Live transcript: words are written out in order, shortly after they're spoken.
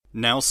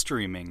Now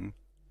streaming,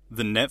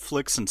 the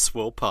Netflix and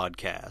Swill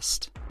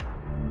podcast.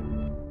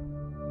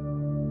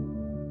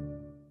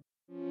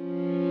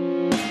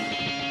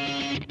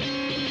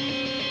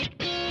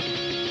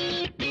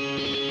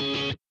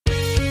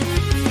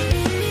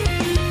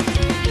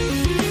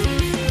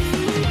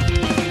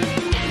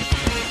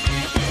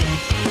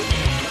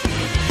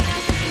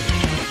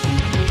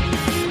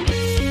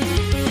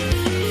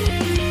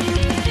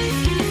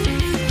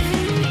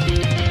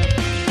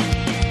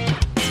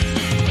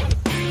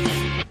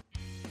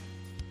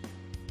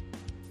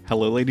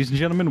 Hello, ladies and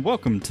gentlemen.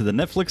 Welcome to the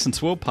Netflix and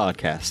Swill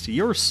podcast,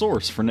 your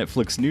source for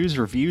Netflix news,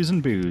 reviews,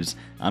 and booze.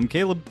 I'm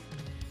Caleb.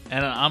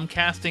 And I'm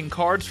casting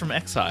cards from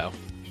Exile.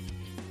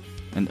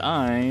 And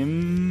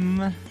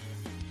I'm...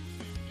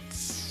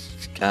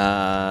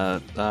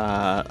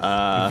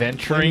 Venturing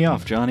turn me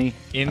off, Johnny.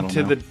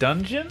 Into the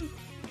dungeon?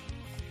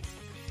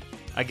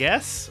 I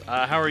guess?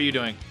 How are you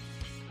doing?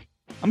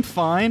 I'm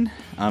fine.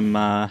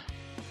 I'm,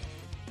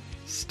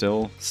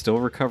 still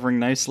recovering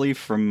nicely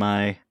from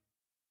my...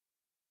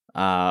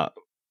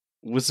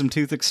 wisdom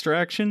tooth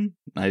extraction.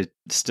 I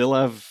still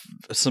have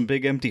some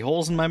big empty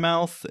holes in my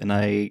mouth, and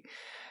I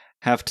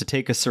have to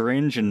take a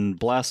syringe and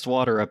blast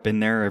water up in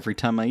there every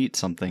time I eat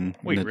something.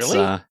 Wait, and it's,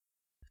 really?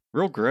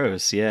 Real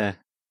gross, yeah.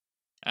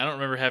 I don't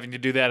remember having to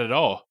do that at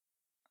all.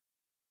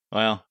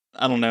 Well,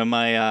 I don't know,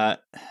 my,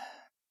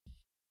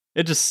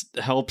 it just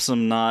helps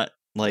them not,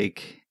 get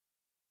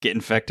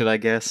infected, I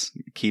guess.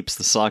 It keeps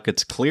the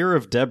sockets clear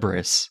of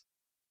debris.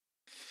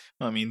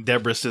 I mean,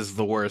 Debris is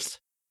the worst.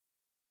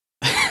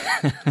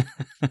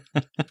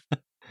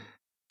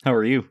 How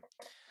are you?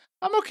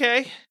 I'm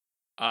okay.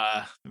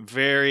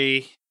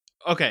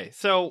 Okay,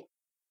 so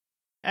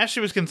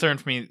Ashley was concerned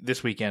for me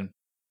this weekend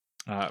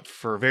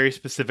for a very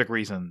specific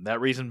reason. That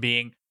reason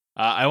being,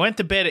 I went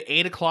to bed at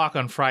 8 o'clock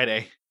on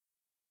Friday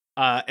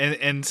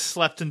and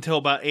slept until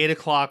about 8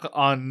 o'clock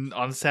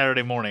on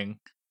Saturday morning.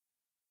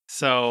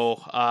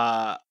 So,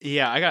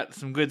 yeah, I got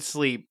some good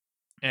sleep,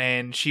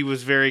 and she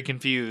was very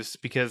confused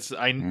because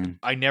I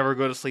never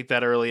go to sleep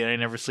that early and I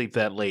never sleep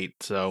that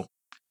late, so...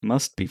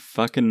 Must be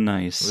fucking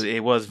nice.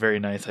 It was very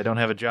nice. I don't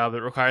have a job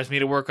that requires me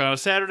to work on a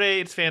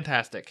Saturday. It's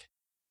fantastic.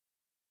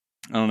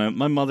 I don't know.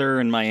 My mother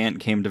and my aunt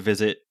came to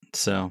visit,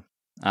 so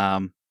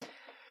I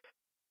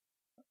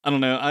don't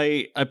know.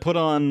 I put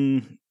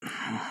on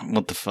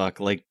what the fuck,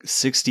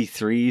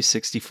 63,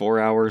 64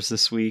 hours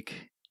this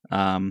week.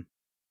 So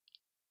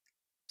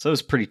I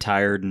was pretty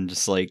tired and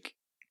just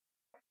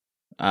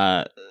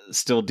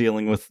still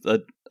dealing with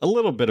a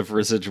little bit of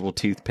residual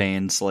tooth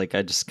pains.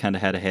 I just kind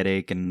of had a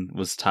headache and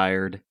was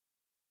tired.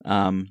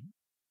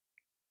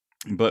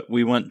 But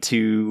we went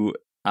to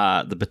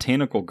the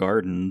Botanical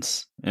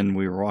Gardens, and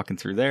we were walking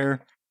through there.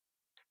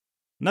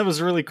 And that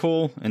was really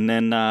cool. And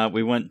then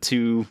we went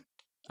to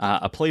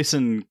a place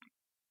in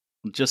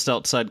just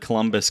outside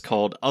Columbus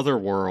called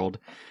Otherworld,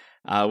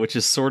 which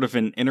is sort of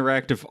an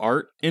interactive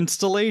art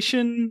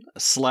installation /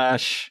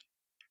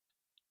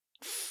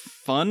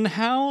 fun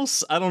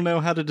house. I don't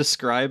know how to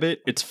describe it.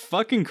 It's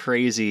fucking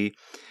crazy,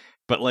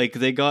 but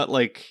they got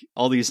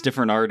all these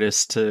different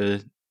artists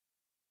to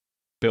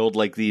build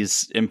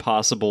these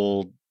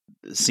impossible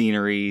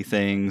scenery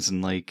things,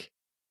 and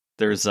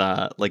there's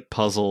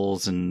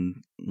puzzles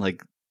and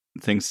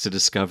things to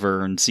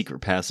discover and secret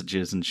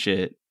passages and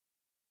shit.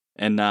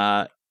 And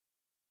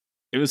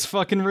it was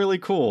fucking really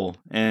cool,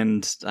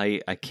 and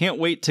I can't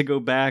wait to go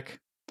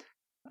back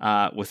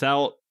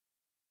without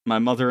my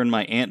mother and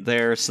my aunt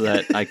there so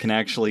that I can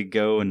actually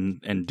go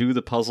and do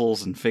the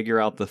puzzles and figure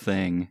out the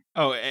thing.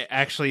 Oh,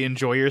 actually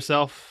enjoy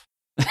yourself?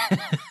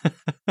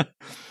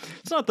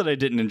 It's not that I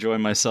didn't enjoy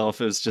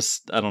myself. It was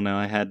just, I don't know,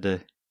 I had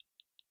to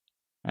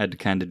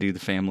kind of do the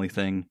family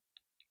thing.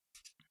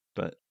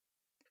 But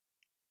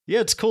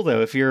yeah, it's cool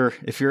though. If you're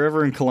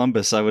ever in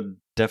Columbus, I would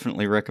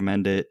definitely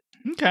recommend it.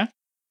 Okay.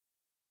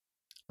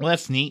 Well,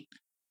 that's neat.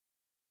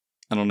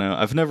 I don't know.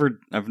 I've never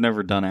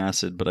done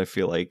acid, but I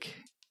feel like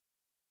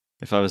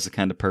if I was the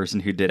kind of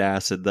person who did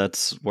acid,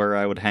 that's where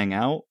I would hang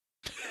out.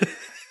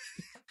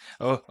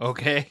 Oh,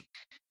 okay.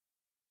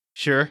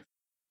 Sure.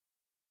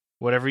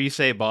 Whatever you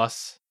say,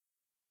 boss.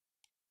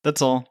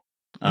 That's all.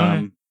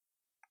 Okay.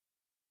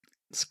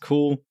 It's a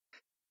cool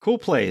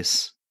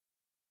place.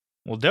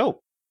 Well,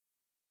 dope.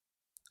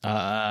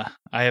 I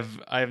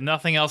have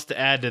nothing else to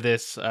add to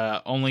this,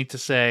 only to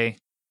say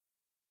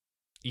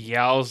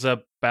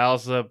yowza,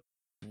 bowza,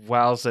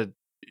 wowza,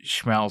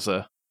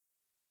 schmowza.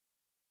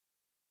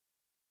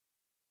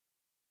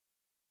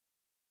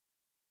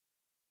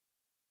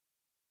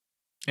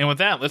 And with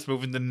that, let's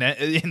move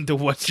into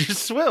What's Your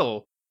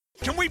Swill?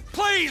 Can we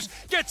please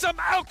get some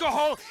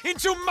alcohol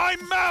into my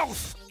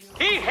mouth?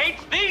 He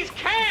hates these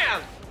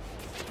cans!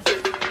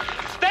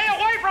 Stay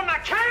away from the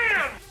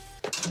can!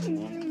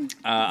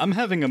 I'm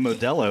having a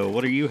Modelo.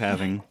 What are you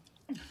having?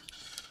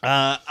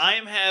 I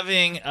am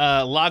having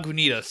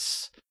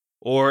Lagunitas,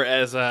 or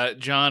as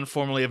John,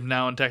 formerly of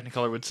Now in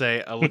Technicolor, would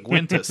say, a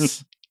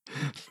Laguintas.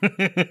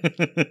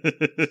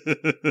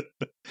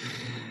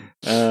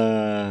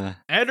 I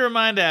had to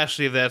remind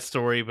Ashley of that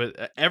story,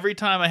 but every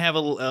time I have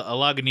a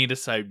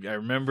Lagunitas, I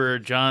remember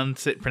John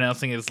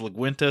pronouncing it as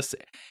Laguintas.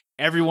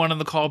 Everyone on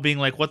the call being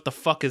like, "What the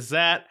fuck is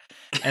that?"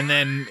 And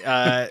then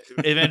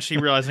eventually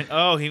realizing,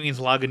 "Oh, he means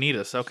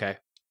Lagunitas." Okay.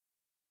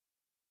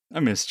 I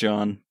miss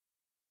John.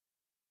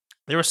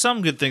 There were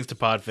some good things to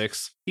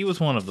Podfix. He was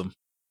one of them.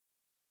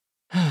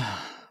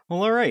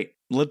 Well, all right.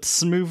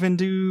 Let's move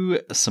into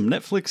some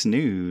Netflix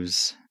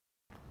news.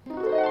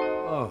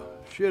 Oh,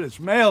 shit, it's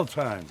mail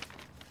time.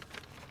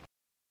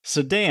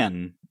 So,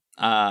 Dan,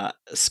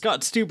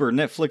 Scott Stuber,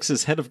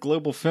 Netflix's head of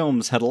global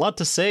films, had a lot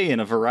to say in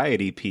a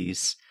Variety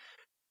piece.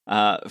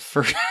 I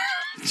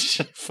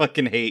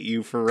fucking hate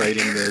you for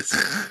writing this.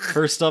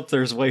 First up,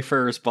 there's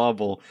Wayfarer's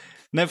Bauble.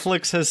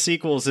 Netflix has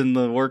sequels in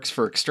the works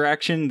for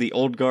Extraction, The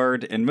Old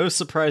Guard, and most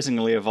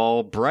surprisingly of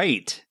all,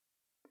 Bright.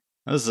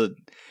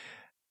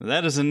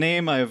 That is a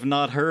name I have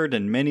not heard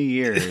in many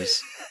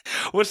years.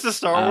 What's the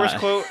Star Wars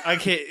quote? I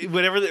can't.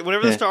 Whatever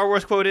the Star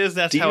Wars quote is,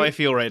 that's how I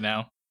feel right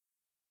now.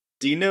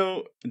 Do you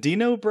know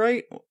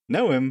Bright?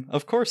 Know him?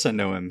 Of course I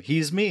know him.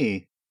 He's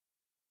me.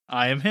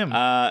 I am him.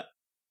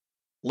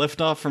 Left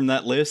off from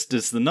that list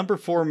is the number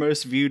 4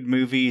 most viewed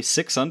movie,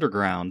 Six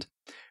Underground.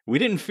 We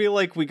didn't feel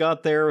like we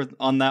got there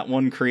on that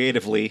one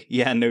creatively.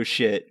 Yeah, no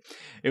shit.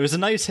 It was a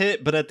nice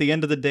hit, but at the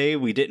end of the day,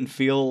 we didn't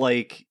feel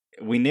like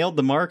we nailed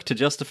the mark to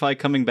justify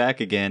coming back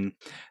again.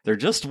 There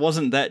just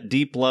wasn't that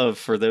deep love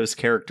for those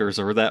characters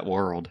or that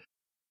world.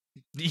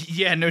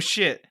 Yeah, no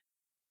shit.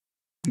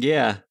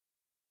 Yeah.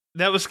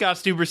 That was Scott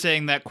Stuber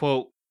saying that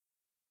quote.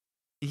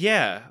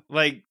 Yeah,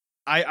 like,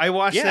 I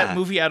watched that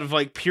movie out of,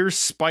 like, pure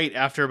spite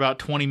after about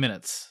 20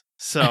 minutes.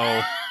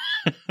 So...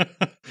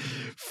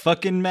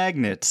 Fucking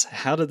magnets.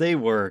 How do they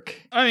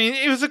work? I mean,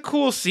 it was a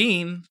cool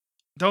scene.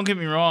 Don't get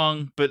me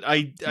wrong, but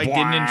I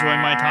didn't enjoy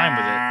my time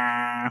with it.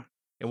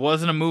 It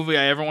wasn't a movie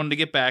I ever wanted to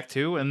get back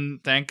to,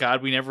 and thank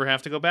God we never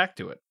have to go back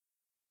to it.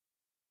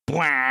 All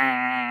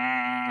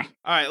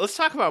right, let's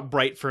talk about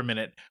Bright for a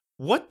minute.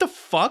 What the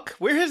fuck?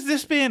 Where has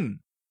this been?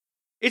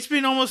 It's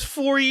been almost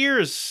 4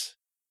 years,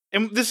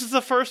 and this is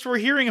the first we're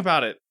hearing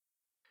about it.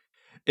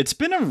 It's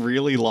been a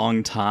really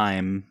long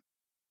time.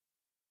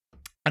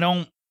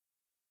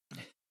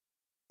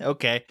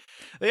 Okay.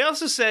 They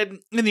also said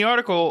in the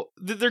article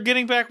that they're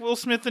getting back Will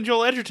Smith and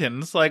Joel Edgerton.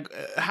 It's like,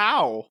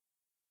 how?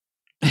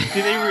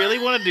 Do they really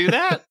want to do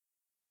that?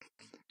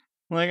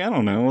 Like, I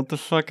don't know. What the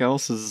fuck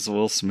else is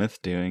Will Smith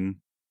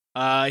doing?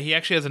 He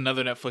actually has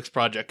another Netflix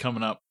project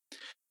coming up.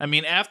 I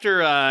mean,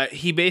 after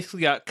he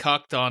basically got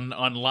cucked on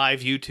live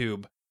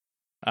YouTube,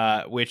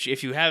 which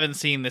if you haven't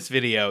seen this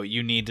video,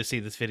 you need to see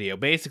this video.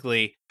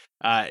 Basically,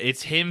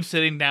 it's him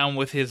sitting down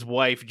with his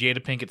wife, Jada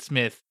Pinkett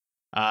Smith,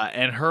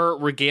 and her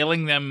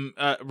regaling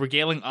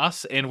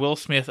us and Will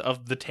Smith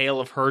of the tale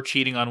of her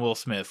cheating on Will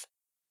Smith.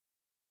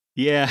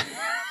 Yeah.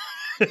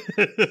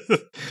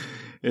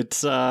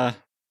 It's a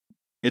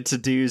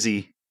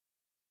doozy.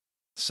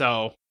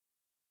 So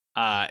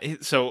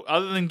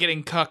other than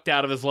getting cucked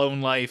out of his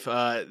lone life,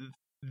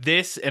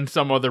 this and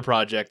some other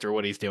project are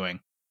what he's doing.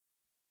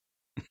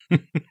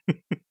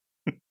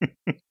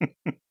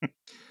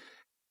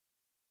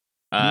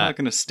 I'm not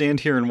going to stand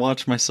here and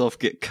watch myself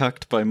get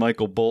cucked by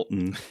Michael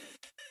Bolton.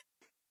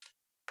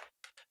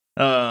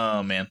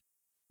 Oh, man.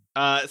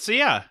 So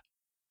yeah,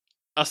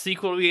 a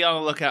sequel to be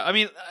on the lookout. I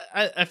mean,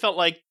 I felt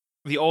like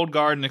The Old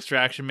Guard and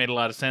Extraction made a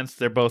lot of sense.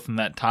 They're both in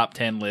that top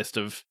 10 list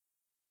of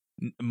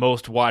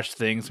most watched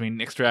things. I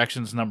mean,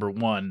 Extraction's number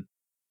 1.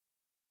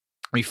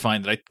 Let me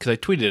find it, because I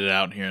tweeted it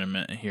out here in a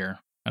minute here.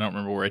 I don't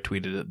remember where I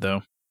tweeted it,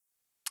 though.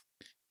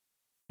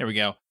 Here we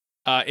go.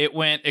 It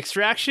went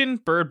Extraction,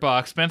 Bird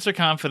Box, Spencer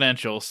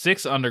Confidential,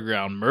 Six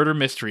Underground, Murder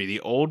Mystery, The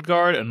Old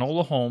Guard,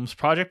 Enola Holmes,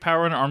 Project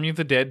Power and Army of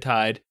the Dead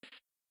tied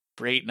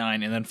for 8,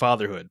 9, and then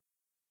Fatherhood.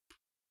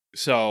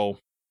 So,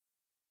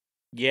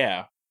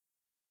 yeah.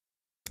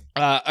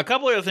 A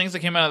couple of other things that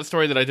came out of the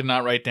story that I did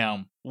not write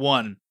down.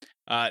 One,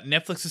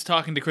 Netflix is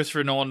talking to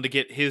Christopher Nolan to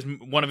get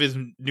one of his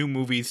new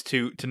movies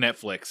to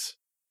Netflix,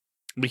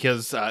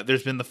 because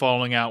there's been the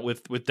falling out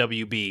with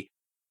WB.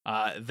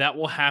 That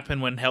will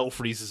happen when Hell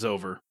freezes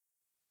over.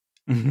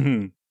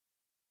 Mm-hmm.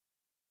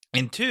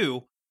 And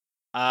 2,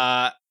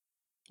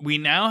 we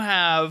now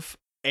have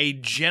a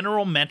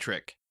general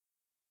metric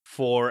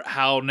for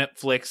how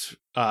Netflix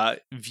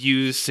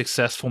views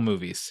successful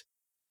movies.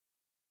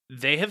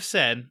 They have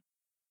said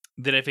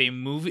that if a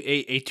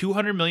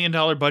 $200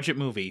 million budget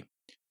movie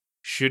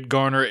should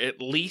garner at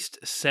least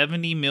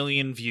 70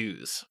 million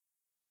views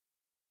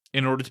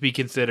in order to be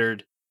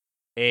considered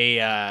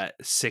a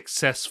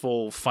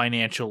successful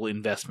financial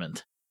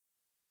investment.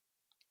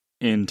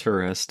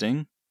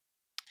 Interesting.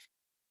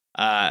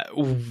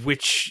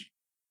 Which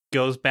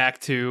goes back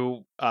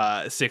to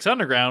Six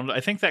Underground.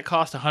 I think that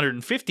cost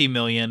 150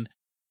 million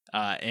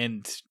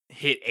and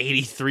hit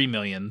 83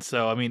 million.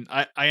 So I mean,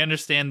 I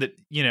understand that,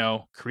 you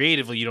know,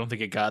 creatively you don't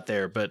think it got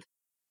there, but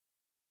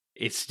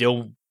it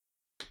still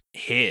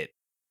hit.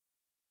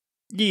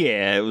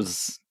 Yeah, it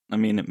was. I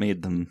mean, it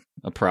made them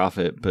a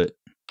profit, but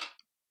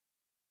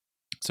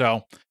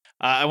so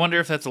I wonder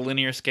if that's a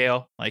linear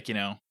scale. Like,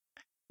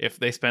 if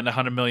they spend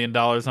 $100 million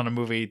on a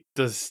movie,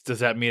 does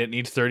that mean it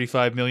needs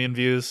 35 million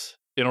views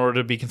in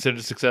order to be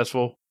considered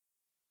successful?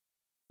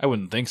 I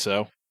wouldn't think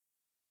so.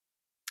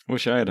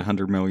 Wish I had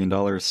 $100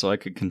 million so I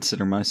could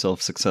consider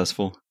myself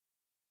successful.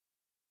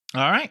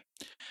 All right.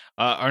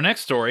 Our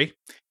next story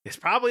is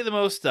probably the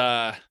most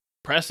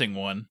pressing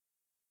one,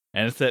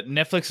 and it's that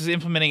Netflix is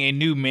implementing a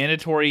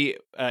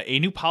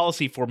new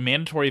policy for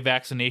mandatory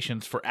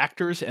vaccinations for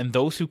actors and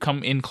those who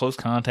come in close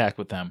contact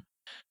with them.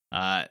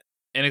 An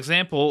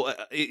example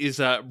is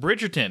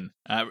Bridgerton.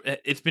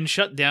 It's been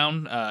shut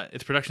down.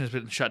 Its production has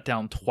been shut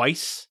down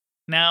twice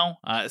now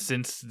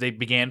since they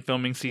began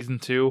filming season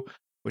 2,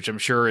 which I'm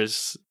sure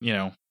is,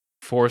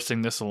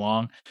 forcing this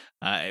along.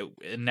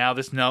 And now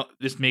this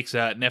makes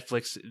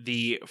Netflix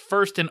the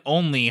first and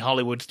only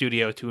Hollywood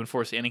studio to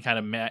enforce any kind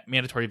of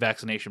mandatory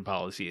vaccination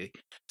policy.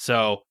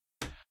 So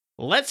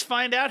let's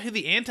find out who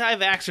the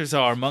anti-vaxxers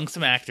are among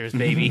some actors,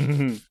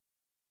 baby.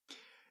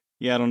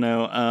 Yeah, I don't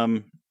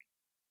know.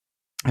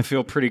 I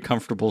feel pretty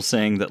comfortable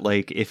saying that,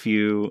 like, if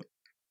you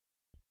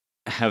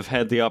have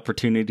had the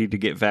opportunity to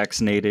get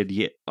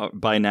vaccinated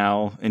by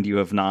now and you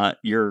have not,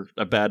 you're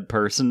a bad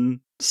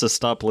person. So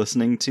stop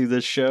listening to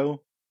this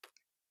show.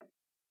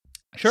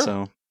 Sure.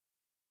 So,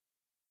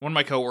 one of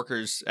my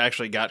coworkers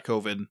actually got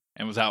COVID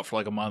and was out for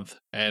like a month,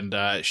 and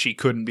she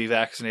couldn't be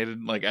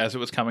vaccinated like as it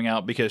was coming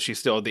out because she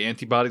still had the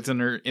antibodies in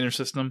her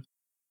system.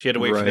 She had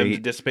to wait for them to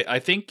dissipate. I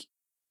think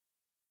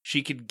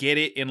she could get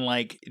it in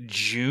like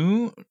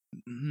June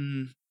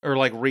or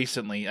like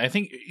recently. I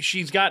think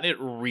she's gotten it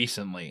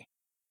recently.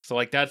 So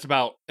like that's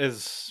what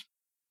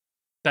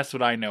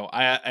I know.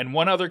 And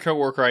one other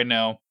coworker I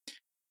know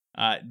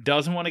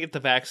doesn't want to get the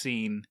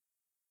vaccine,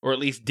 or at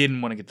least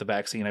didn't want to get the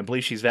vaccine. I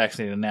believe she's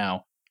vaccinated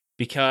now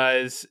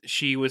because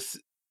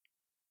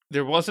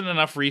there wasn't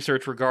enough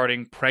research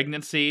regarding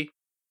pregnancy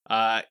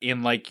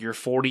in like your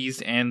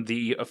 40s and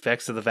the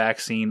effects of the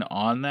vaccine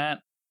on that.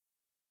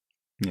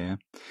 Yeah.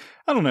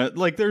 I don't know.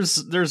 Like there's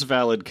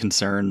valid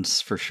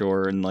concerns for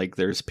sure, and like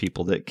there's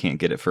people that can't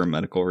get it for a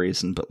medical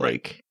reason, but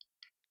like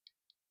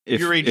if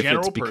you're a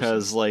general it's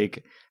because person.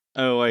 Like,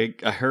 oh, I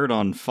heard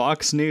on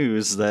Fox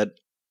News that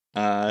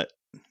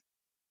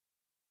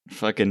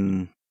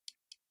fucking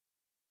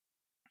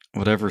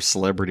whatever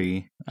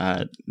celebrity,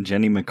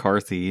 Jenny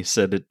McCarthy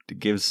said it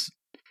gives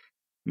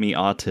me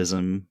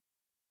autism.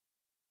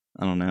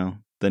 I don't know.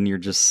 Then you're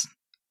just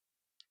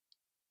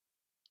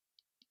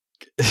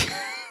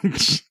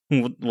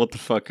what the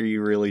fuck are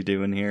you really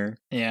doing here?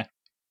 Yeah.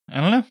 I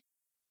don't know.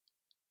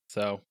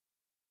 So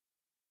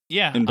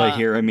yeah. And by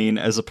here I mean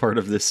as a part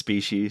of this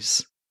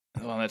species.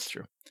 Well, that's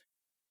true.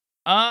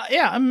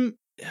 Yeah,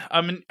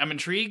 I'm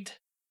intrigued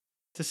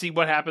to see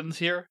what happens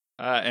here,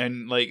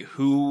 and like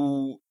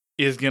who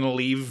is gonna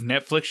leave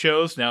Netflix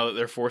shows now that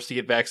they're forced to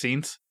get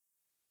vaccines,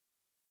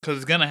 because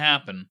it's gonna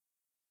happen.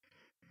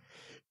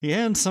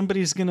 Yeah, and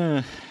somebody's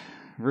gonna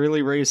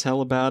really raise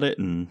hell about it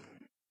and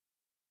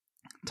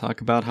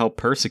talk about how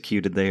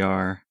persecuted they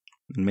are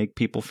and make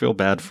people feel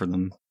bad for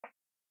them.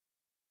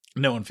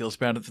 No one feels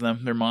bad for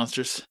them. They're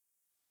monsters.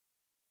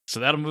 So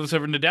that'll move us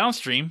over into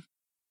Downstream,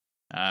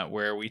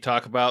 where we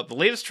talk about the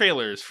latest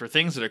trailers for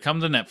things that are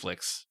coming to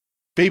Netflix.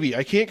 Baby,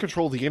 I can't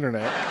control the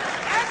internet.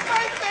 That's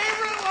my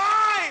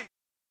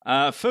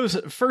favorite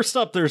line! First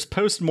up, there's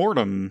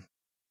Postmortem.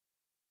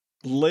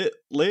 Liv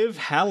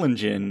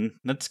Halligen.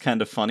 That's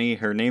kind of funny.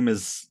 Her name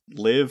is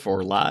Liv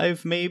or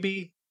Live,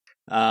 maybe?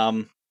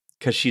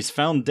 Because she's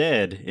found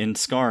dead in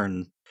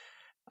Scarn.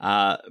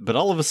 But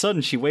all of a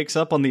sudden, she wakes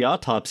up on the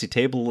autopsy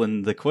table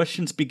and the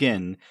questions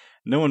begin.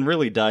 No one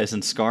really dies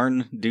in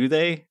Scarn, do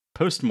they?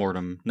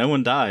 Postmortem. No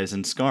one dies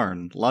in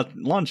Scarn.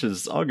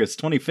 Launches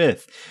August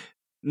 25th.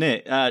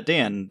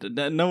 Dan,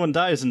 no one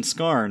dies in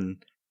Scarn.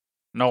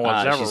 No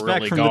one's ever she's really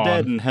back from gone. the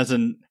dead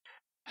and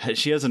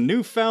she has a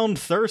newfound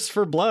thirst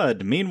for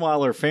blood.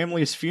 Meanwhile, her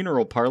family's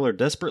funeral parlor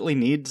desperately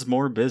needs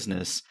more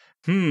business.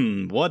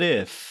 What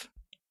if?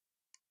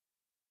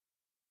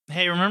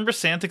 Hey, remember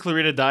Santa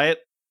Clarita Diet?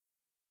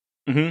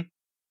 Mm-hmm.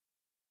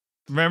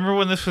 Remember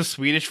when this was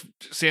Swedish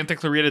Santa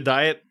Clarita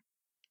Diet?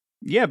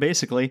 Yeah,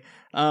 basically.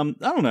 I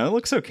don't know. It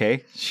looks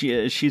okay.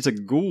 She's a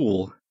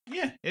ghoul.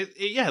 Yeah,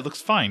 it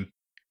looks fine.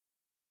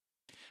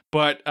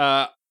 But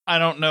I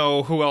don't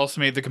know who else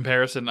made the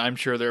comparison. I'm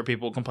sure there are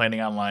people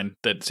complaining online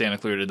that Santa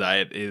Clarita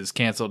Diet is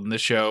canceled and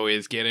this show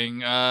is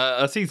getting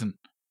a season.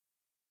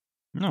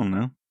 I don't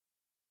know.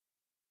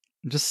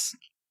 Just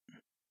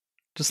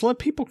let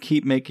people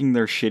keep making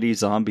their shitty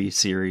zombie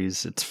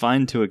series. It's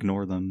fine to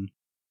ignore them.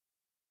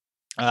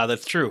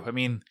 That's true. I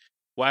mean,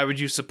 why would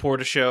you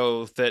support a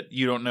show that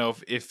you don't know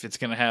if it's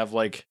going to have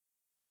like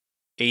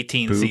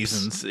 18 Boobs.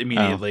 Seasons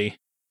immediately?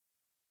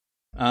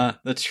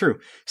 That's true.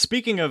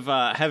 Speaking of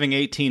having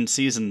 18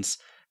 seasons,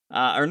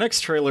 our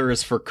next trailer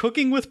is for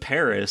Cooking with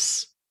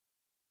Paris.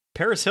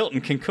 Paris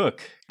Hilton can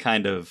cook,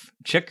 kind of.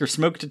 Check your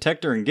smoke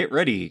detector and get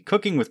ready.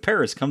 Cooking with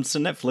Paris comes to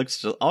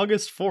Netflix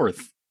August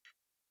 4th.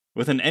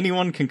 With an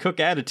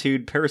anyone-can-cook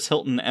attitude, Paris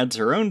Hilton adds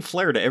her own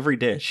flair to every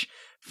dish.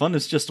 Fun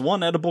is just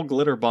one edible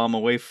glitter bomb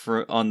away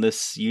on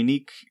this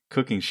unique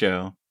cooking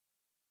show.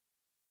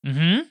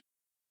 Mm-hmm.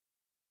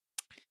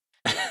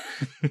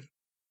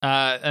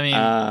 I mean,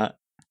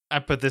 I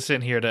put this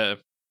in here to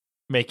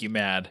make you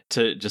mad.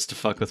 To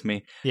fuck with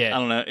me. Yeah. I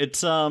don't know.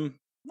 It's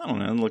I don't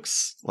know. It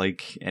looks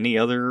like any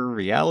other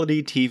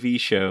reality TV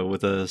show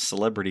with a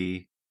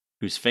celebrity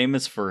who's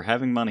famous for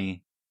having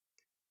money.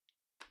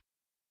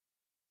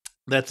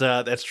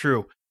 That's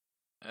true.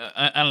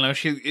 I don't know.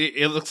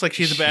 It looks like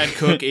she's a bad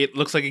cook. It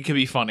looks like it could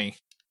be funny.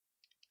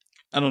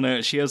 I don't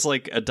know. She has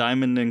like a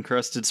diamond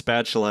encrusted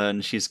spatula,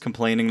 and she's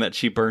complaining that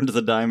she burned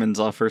the diamonds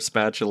off her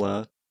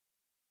spatula.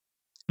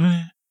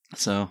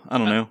 So I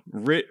don't know.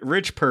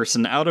 Rich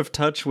person out of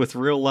touch with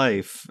real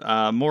life.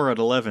 More at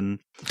 11.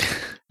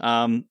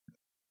 I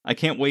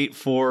can't wait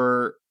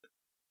for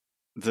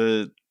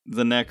the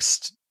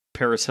next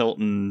Paris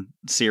Hilton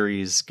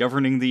series,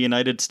 Governing the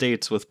United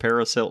States with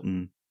Paris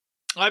Hilton.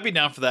 I'd be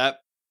down for that.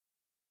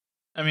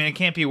 I mean, it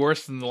can't be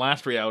worse than the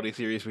last reality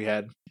series we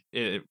had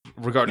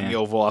regarding the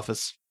Oval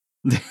Office.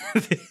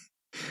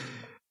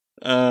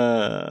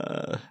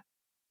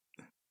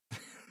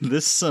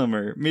 This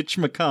summer, Mitch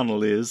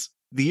McConnell is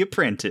The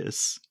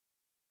Apprentice.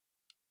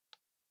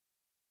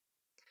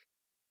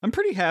 I'm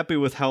pretty happy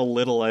with how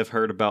little I've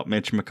heard about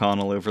Mitch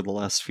McConnell over the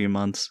last few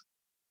months.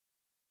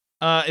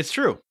 It's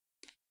true.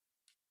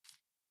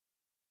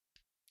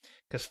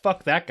 Because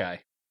fuck that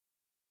guy.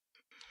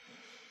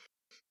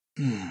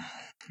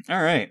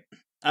 All right.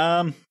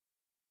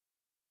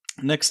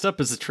 Next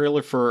up is a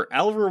trailer for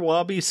Al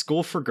Rawabi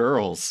School for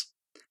Girls.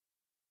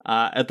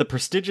 At the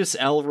prestigious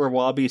Al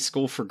Rawabi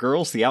School for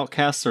Girls, the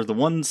outcasts are the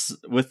ones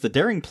with the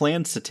daring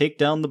plans to take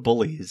down the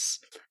bullies.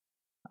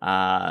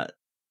 Al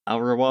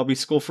Rawabi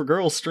School for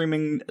Girls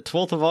streaming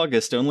 12th of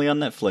August only on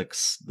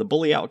Netflix. The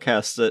bully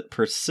outcasts at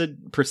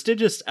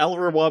prestigious Al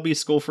Rawabi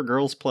School for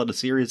Girls plot a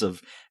series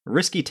of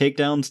risky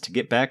takedowns to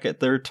get back at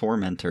their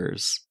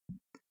tormentors.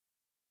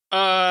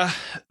 There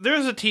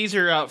was a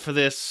teaser out for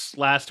this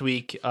last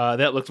week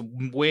that looked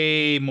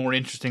way more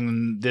interesting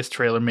than this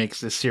trailer makes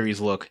this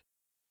series look.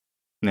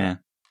 Nah.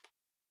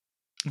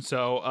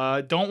 So,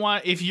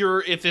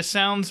 if this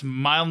sounds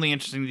mildly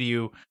interesting to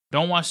you,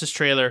 don't watch this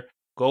trailer.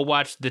 Go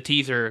watch the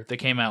teaser that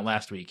came out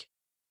last week.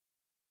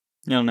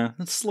 I don't know.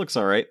 This looks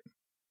alright.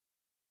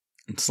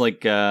 It's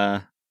like,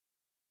 getting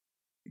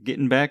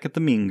back at the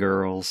mean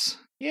girls.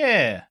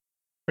 Yeah.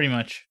 Pretty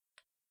much.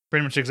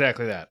 Pretty much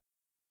exactly that.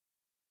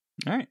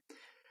 Alright.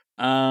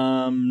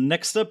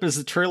 Next up is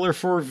the trailer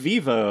for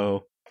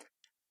Vivo.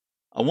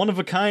 A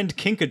one-of-a-kind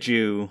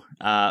kinkajou,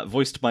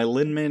 voiced by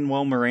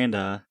Lin-Manuel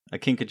Miranda. A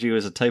kinkajou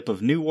is a type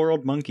of New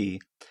World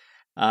monkey.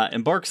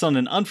 Embarks on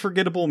an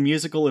unforgettable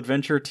musical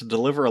adventure to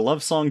deliver a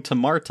love song to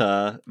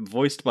Marta,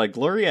 voiced by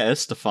Gloria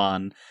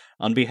Estefan,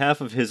 on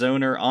behalf of his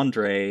owner,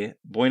 Andre,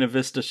 Buena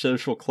Vista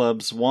Social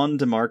Club's Juan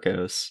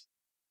DeMarcos.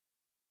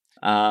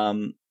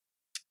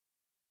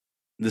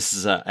 This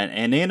is an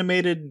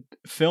animated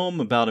film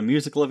about a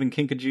music-loving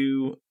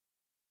kinkajou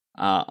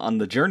on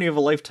the journey of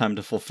a lifetime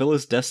to fulfill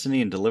his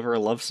destiny and deliver a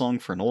love song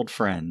for an old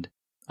friend.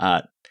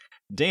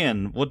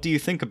 Dan, what do you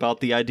think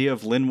about the idea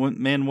of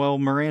Lin-Manuel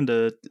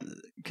Miranda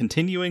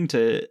continuing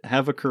to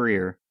have a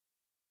career?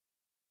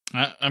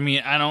 I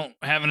mean, I don't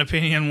have an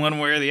opinion one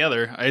way or the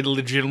other. I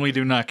legitimately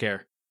do not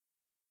care.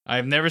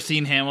 I've never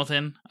seen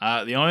Hamilton.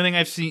 The only thing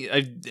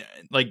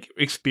I've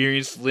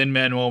experienced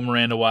Lin-Manuel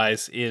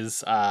Miranda-wise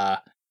is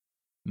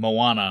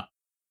Moana,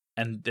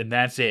 and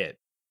that's it.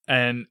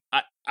 And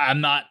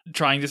I'm not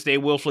trying to stay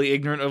willfully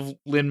ignorant of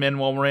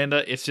Lin-Manuel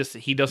Miranda. It's just that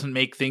he doesn't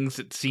make things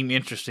that seem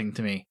interesting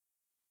to me.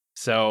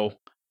 So,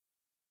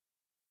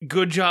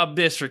 good job,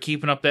 this, for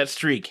keeping up that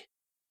streak.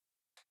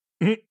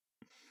 I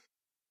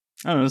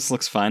don't know, this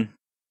looks fine.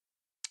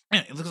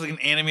 Yeah, it looks like an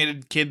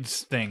animated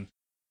kids thing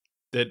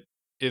that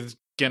is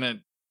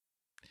gonna...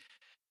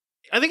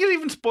 I think it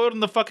even spoiled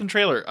in the fucking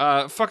trailer.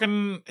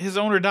 Fucking his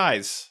owner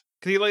dies.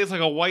 Because he lays like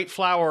a white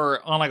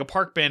flower on like a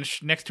park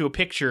bench next to a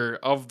picture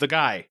of the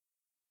guy.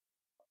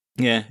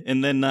 Yeah,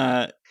 and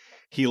then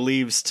he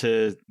leaves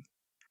to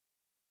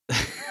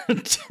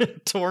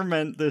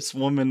torment this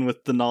woman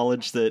with the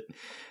knowledge that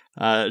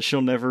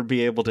she'll never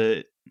be able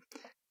to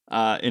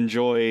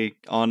enjoy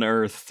on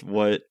Earth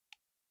what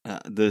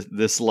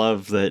this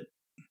love that,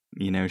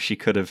 you know, she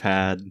could have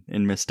had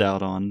and missed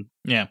out on.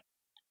 Yeah.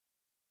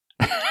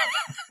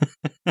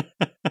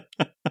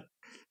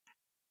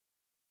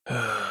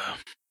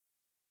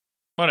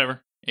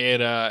 Whatever.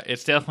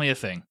 It's definitely a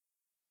thing.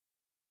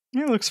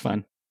 Yeah, it looks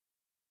fine.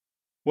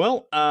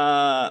 Well,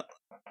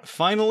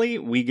 finally,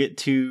 we get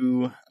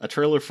to a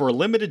trailer for a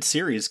limited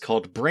series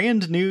called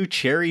Brand New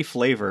Cherry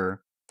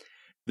Flavor.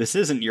 This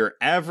isn't your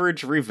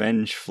average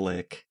revenge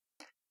flick.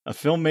 A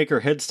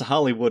filmmaker heads to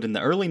Hollywood in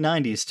the early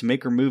 90s to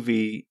make her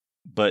movie,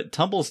 but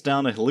tumbles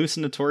down a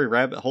hallucinatory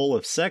rabbit hole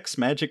of sex,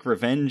 magic,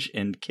 revenge,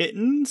 and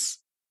kittens?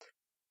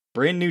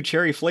 Brand New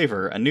Cherry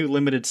Flavor, a new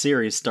limited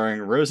series starring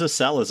Rosa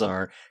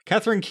Salazar,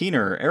 Catherine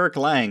Keener, Eric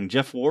Lang,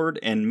 Jeff Ward,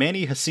 and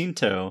Manny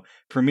Jacinto,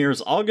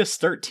 premieres August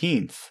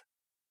 13th.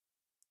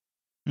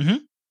 Mm-hmm.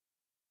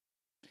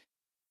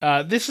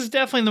 This is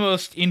definitely the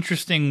most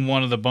interesting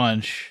one of the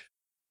bunch,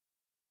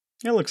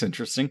 It looks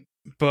interesting.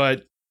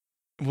 but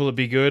will it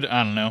be good?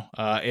 I don't know.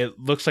 It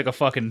looks like a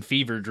fucking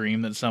fever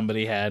dream that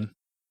somebody had.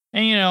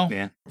 And,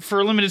 Yeah.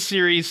 for a limited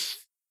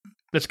series,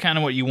 that's kind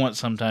of what you want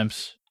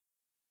sometimes.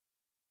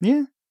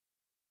 Yeah.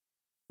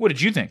 What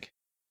did you think?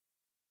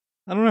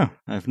 I don't know.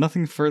 I have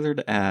nothing further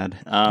to add.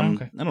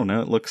 Okay. I don't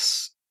know. It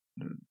looks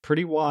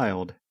pretty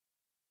wild.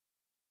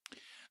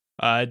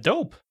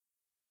 Dope.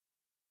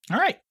 All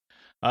right.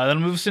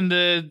 That'll move us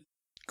into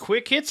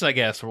quick hits, I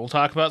guess, where we'll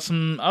talk about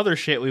some other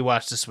shit we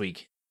watched this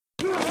week.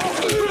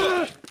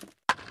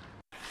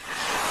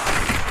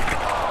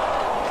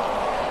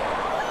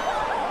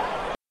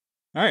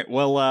 All right.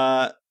 Well,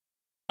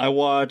 I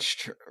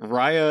watched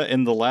Raya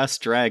and the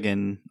Last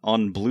Dragon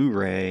on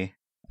Blu-ray.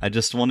 I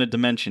just wanted to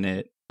mention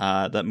it.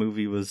 That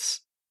movie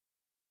was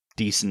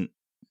decent.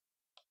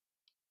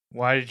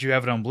 Why did you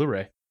have it on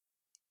Blu-ray?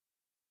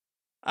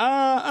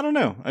 I don't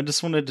know. I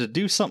just wanted to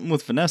do something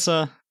with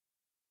Vanessa,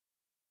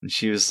 and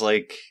she was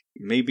like,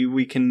 "Maybe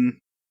we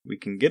can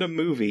get a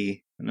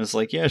movie." And I was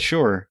like, "Yeah,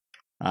 sure."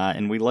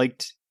 And we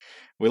liked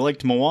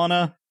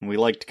Moana and we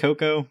liked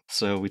Coco,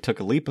 so we took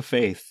a leap of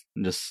faith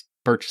and just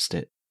purchased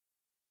it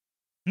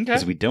Okay.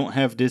 because we don't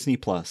have Disney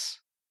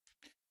Plus.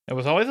 It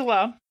was always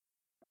allowed.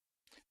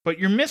 But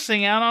you're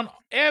missing out on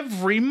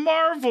every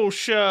Marvel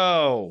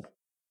show.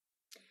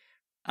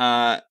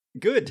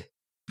 Good.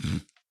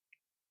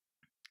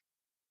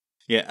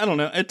 Yeah, I don't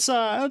know. It's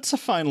a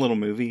fine little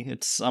movie.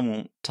 I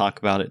won't talk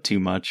about it too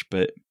much,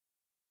 but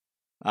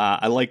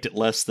I liked it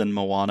less than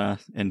Moana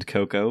and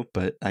Coco,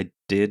 but I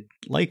did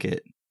like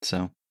it.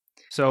 So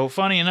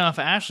funny enough,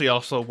 Ashley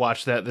also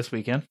watched that this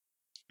weekend.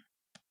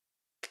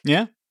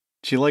 yeah,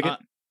 she like it.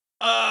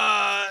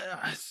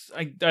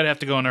 I'd have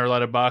to go in her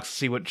letterbox to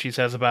see what she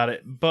says about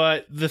it.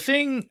 But the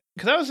thing,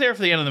 because I was there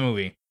for the end of the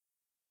movie.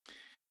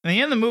 And the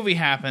end of the movie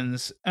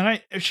happens,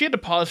 and she had to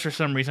pause for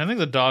some reason. I think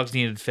the dogs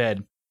needed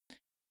fed.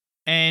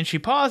 And she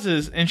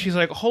pauses, and she's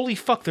like, holy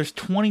fuck, there's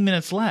 20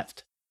 minutes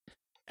left.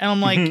 And I'm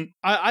like,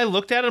 I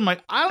looked at it, I'm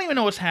like, I don't even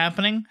know what's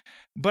happening.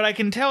 But I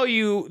can tell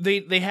you,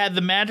 they had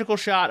the magical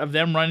shot of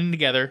them running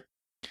together.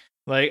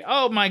 Like,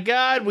 oh my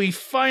god, we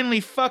finally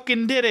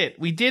fucking did it.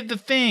 We did the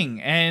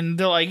thing. And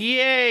they're like,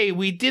 yay,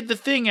 we did the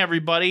thing,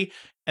 everybody.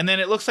 And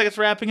then it looks like it's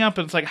wrapping up,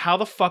 and it's like, how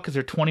the fuck is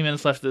there 20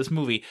 minutes left of this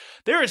movie?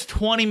 There is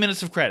 20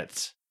 minutes of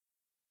credits.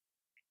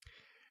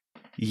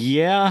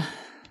 Yeah,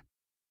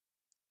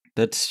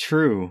 that's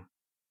true.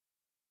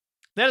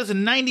 That is a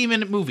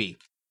 90-minute movie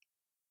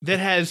that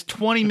has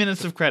 20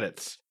 minutes of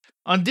credits.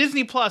 On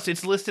Disney Plus,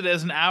 it's listed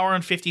as an hour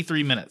and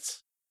 53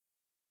 minutes.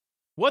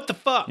 What the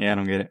fuck? Yeah, I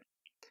don't get it.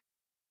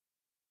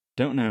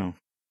 Don't know.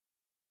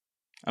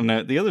 I don't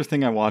know. The other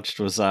thing I watched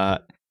was I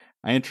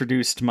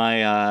introduced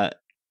my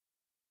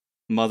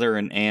mother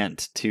and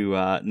aunt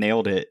to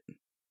Nailed It.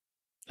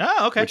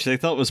 Oh, okay. Which they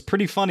thought was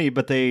pretty funny,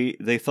 but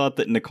they thought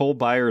that Nicole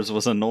Byers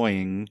was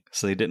annoying,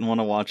 so they didn't want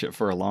to watch it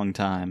for a long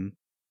time.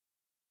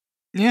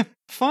 Yeah,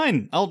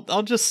 fine.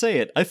 I'll just say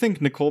it. I think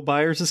Nicole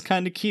Byers is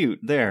kind of cute.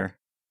 There.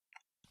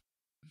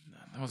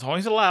 That was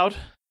always allowed.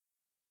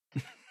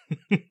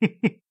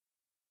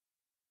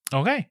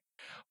 Okay.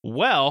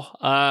 Well,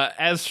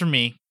 as for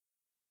me,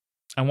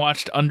 I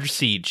watched Under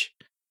Siege,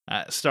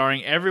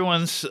 starring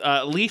everyone's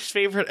least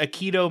favorite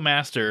Aikido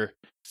master,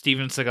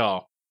 Steven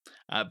Seagal,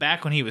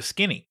 back when he was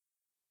skinny.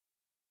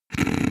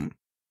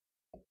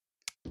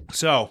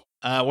 So,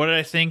 what did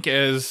I think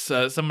as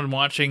someone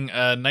watching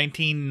a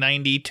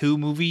 1992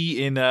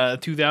 movie in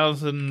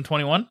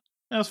 2021?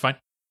 That was fine.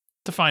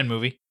 It's a fine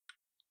movie.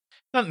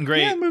 Nothing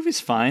great. Yeah, the movie's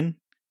fine.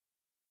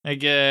 Like,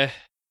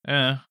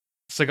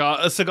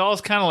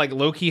 Seagal's kind of like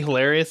low-key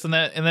hilarious in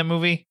that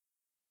movie.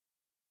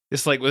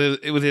 Just like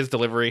with his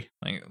delivery,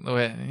 like the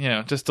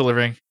way, just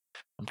delivering.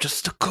 I'm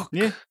just a cook.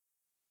 Yeah,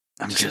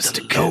 I'm just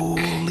a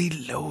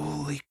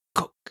lowly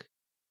cook.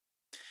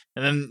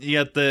 And then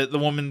you got the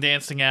woman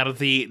dancing out of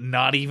the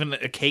not even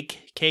a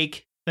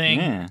cake thing.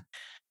 Yeah,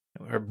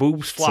 her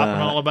boobs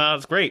flopping all about.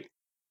 It's great.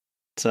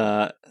 It's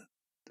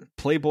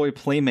Playboy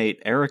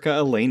playmate Erica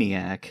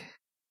Eleniak.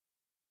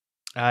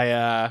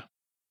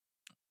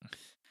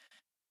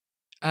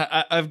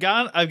 I've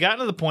gotten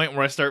to the point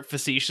where I start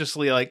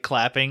facetiously like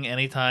clapping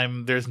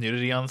anytime there's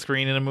nudity on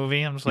screen in a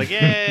movie. I'm just like,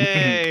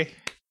 yay!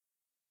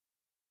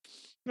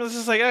 It's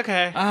just like,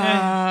 okay.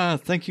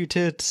 Thank you,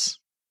 tits.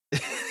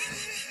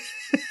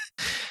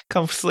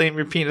 Come slam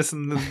your penis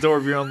in the door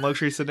of your own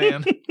luxury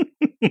sedan.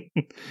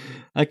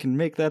 I can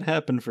make that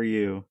happen for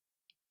you.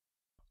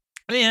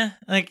 Yeah,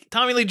 like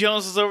Tommy Lee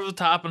Jones is over the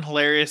top and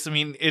hilarious. I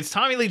mean, it's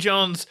Tommy Lee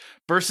Jones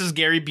versus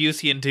Gary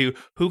Busey into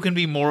who can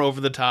be more over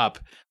the top.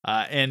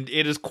 And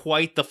it is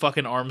quite the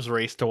fucking arms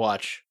race to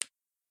watch.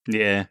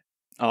 Yeah.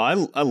 Oh,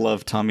 I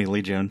love Tommy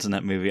Lee Jones in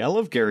that movie. I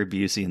love Gary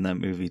Busey in that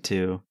movie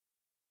too.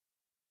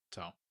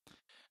 So,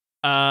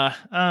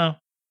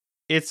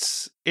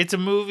 it's a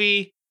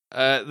movie.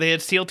 They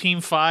had SEAL Team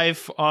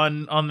 5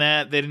 on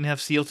that. They didn't have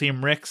SEAL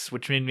Team Rix,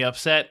 which made me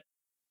upset.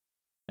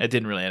 I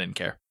didn't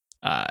care.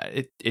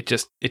 It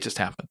just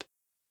happened.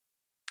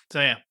 So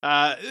yeah.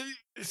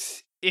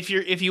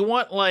 if you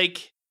want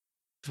like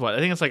what, I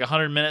think it's like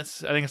 100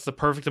 minutes. I think it's the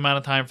perfect amount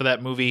of time for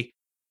that movie.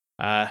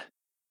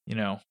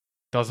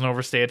 Doesn't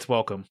overstay its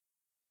welcome.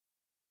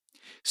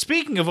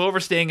 Speaking of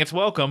overstaying its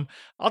welcome,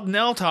 I'll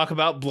now talk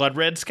about Blood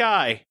Red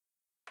Sky.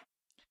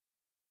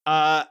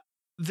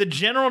 The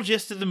general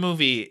gist of the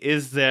movie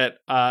is that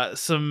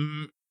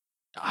some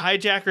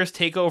hijackers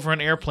take over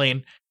an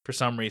airplane for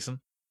some reason.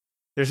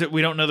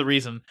 We don't know the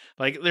reason.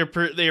 Like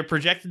they're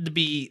projected to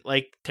be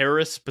like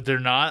terrorists, but they're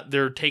not.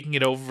 They're taking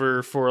it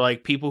over for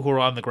like people who are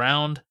on the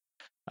ground.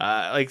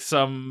 Like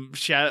some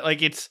shadow.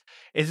 Like it's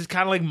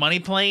kind of like Money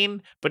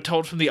Plane, but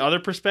told from the other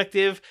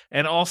perspective.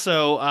 And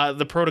also,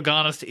 the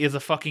protagonist is a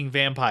fucking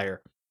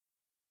vampire.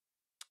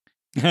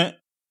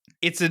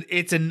 It's a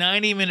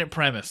 90-minute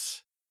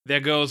premise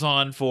that goes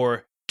on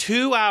for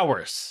 2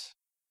 hours.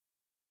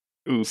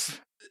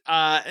 Oof.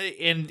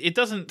 And it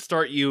doesn't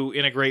start you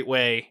in a great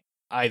way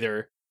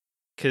either,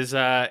 because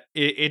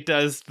it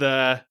does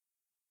the,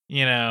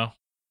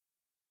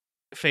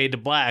 fade to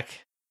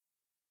black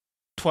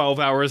 12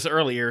 hours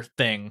earlier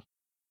thing.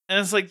 And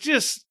it's like,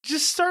 just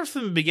start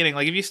from the beginning.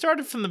 Like, if you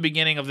started from the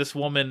beginning of this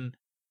woman,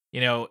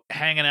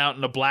 hanging out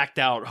in a blacked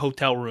out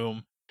hotel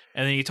room,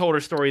 and then you told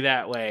her story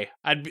that way,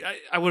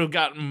 I would have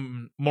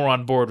gotten more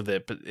on board with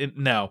it, but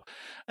no.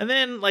 And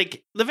then,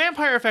 like, the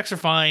vampire effects are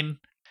fine,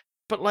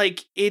 but,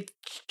 like, it's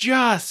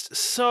just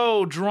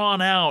so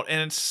drawn out,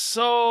 and it's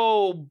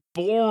so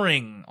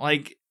boring.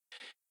 Like,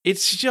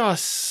 it's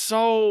just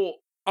so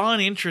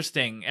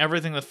uninteresting,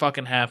 everything that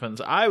fucking happens.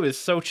 I was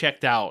so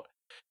checked out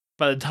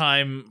by the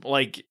time,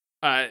 like,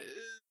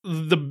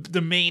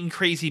 the main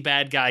crazy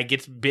bad guy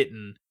gets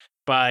bitten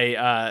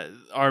by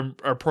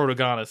our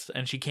protagonist,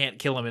 and she can't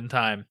kill him in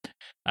time.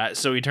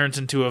 So he turns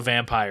into a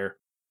vampire.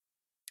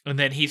 And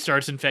then he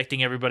starts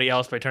infecting everybody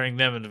else by turning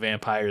them into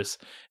vampires.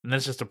 And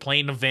that's just a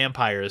plane of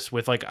vampires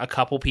with like a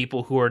couple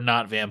people who are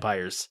not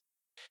vampires.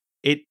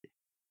 It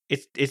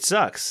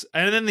sucks.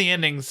 And then the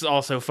ending's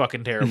also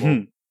fucking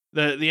terrible.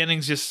 The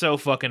ending's just so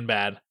fucking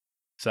bad.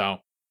 So,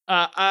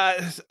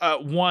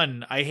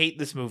 one, I hate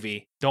this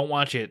movie. Don't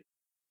watch it.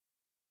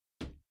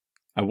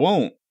 I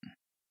won't.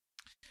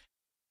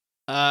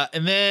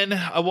 And then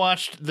I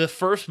watched the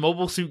first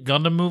Mobile Suit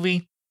Gundam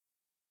movie.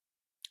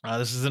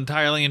 This is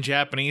entirely in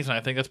Japanese, and I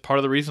think that's part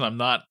of the reason I'm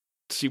not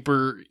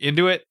super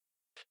into it.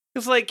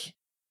 It's like,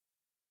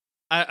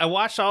 I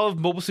watched all of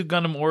Mobile Suit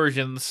Gundam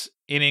Origins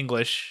in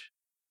English.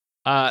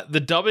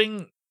 The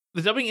dubbing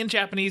in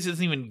Japanese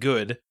isn't even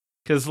good,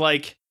 because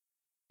like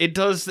it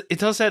does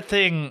that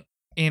thing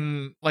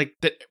in like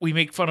that we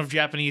make fun of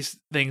Japanese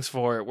things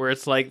for, where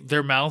it's like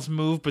their mouths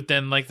move, but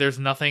then like there's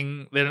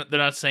nothing, they're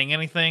not saying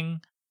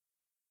anything.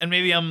 And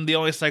maybe I'm the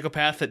only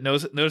psychopath that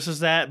notices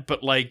that,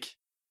 but like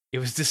it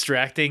was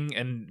distracting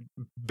and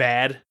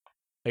bad.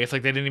 Like it's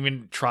like they didn't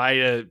even try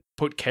to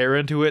put care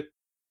into it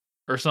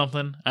or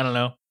something. I don't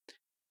know.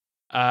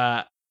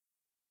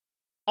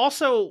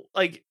 Also,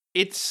 like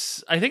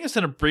I think it's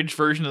an abridged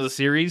version of the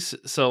series,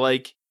 so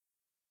like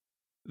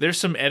there's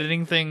some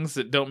editing things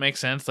that don't make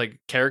sense. Like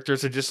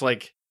characters are just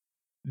like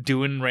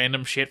doing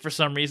random shit for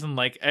some reason.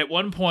 Like at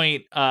one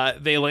point,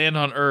 they land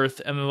on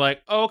Earth and they're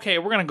like, oh, okay,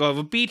 we're gonna go have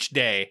a beach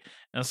day.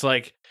 And it's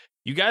like,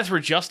 you guys were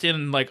just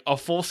in like a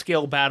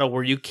full-scale battle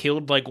where you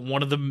killed like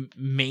one of the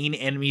main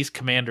enemy's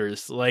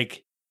commanders,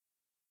 like,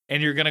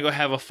 and you're gonna go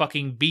have a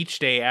fucking beach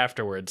day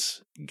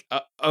afterwards.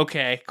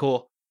 Okay,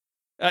 cool.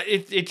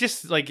 It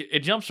just like it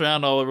jumps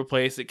around all over the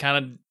place.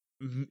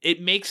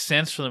 It makes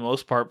sense for the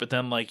most part, but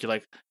then like you're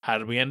like, how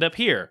did we end up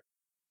here?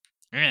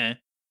 Oh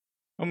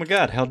my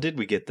god, how did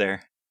we get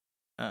there?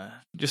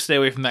 Just stay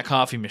away from that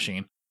coffee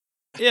machine.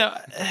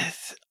 Yeah,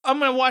 I'm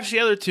gonna watch the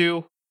other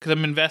two because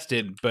I'm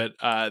invested, but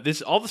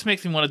all this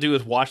makes me want to do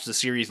is watch the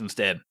series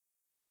instead.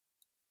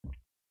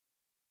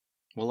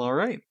 Well, all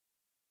right.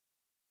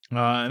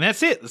 And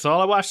that's it. That's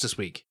all I watched this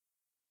week.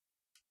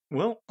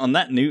 Well, on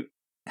that note.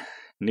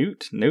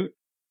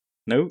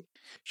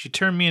 She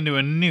turned me into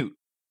a newt.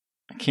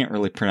 I can't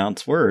really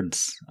pronounce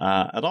words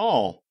at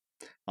all.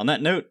 On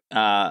that note,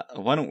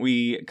 why don't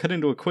we cut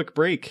into a quick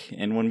break,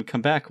 and when we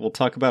come back, we'll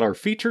talk about our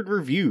featured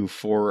review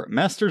for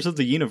Masters of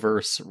the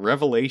Universe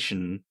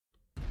Revelation.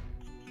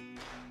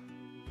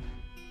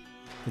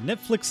 The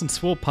Netflix and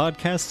Swill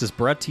podcast is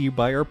brought to you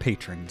by our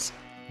patrons,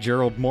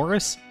 Gerald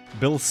Morris,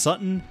 Bill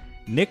Sutton,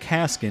 Nick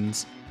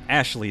Haskins,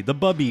 Ashley the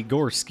Bubby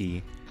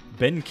Gorski,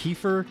 Ben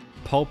Kiefer,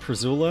 Paul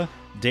Prezula,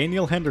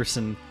 Daniel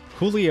Henderson,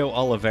 Julio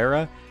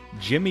Oliveira,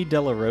 Jimmy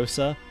Della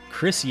Rosa,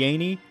 Chris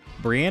Yaney,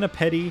 Brianna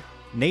Petty,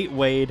 Nate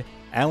Wade,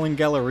 Alan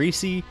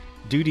Gallerisi,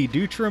 Duty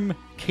Dutram,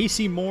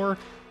 Casey Moore,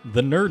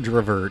 The Nerd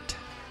Revert,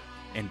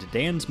 and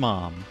Dan's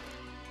mom.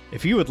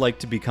 If you would like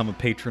to become a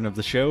patron of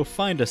the show,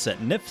 find us at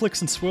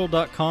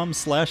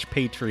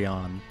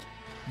netflixandswill.com/Patreon.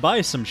 Buy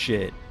some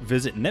shit.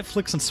 Visit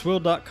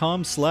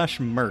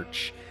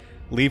netflixandswill.com/merch.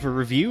 Leave a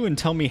review and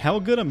tell me how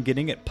good I'm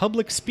getting at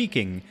public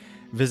speaking.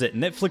 Visit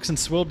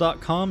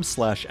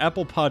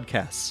netflixandswill.com/Apple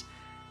Podcasts.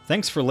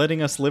 Thanks for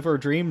letting us live our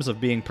dreams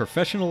of being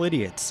professional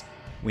idiots.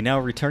 We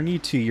now return you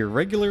to your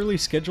regularly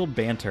scheduled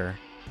banter.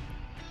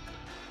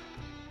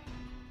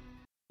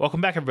 Welcome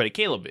back, everybody.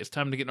 Caleb, it's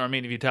time to get in our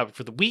main review topic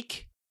for the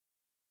week.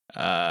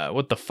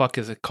 What the fuck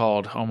is it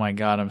called? Oh my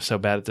god, I'm so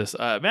bad at this.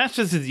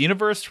 Masters of the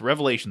Universe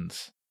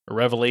Revelations. Or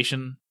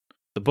Revelation.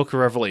 The Book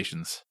of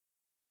Revelations.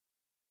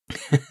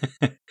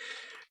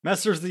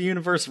 Masters of the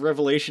Universe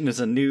Revelation is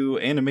a new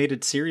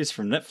animated series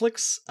from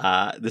Netflix.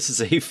 This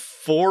is a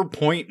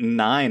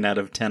 4.9 out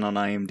of 10 on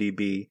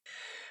IMDb.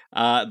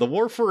 The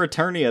war for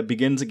Eternia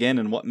begins again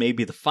in what may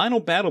be the final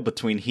battle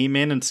between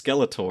He-Man and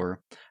Skeletor,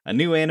 a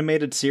new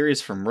animated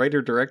series from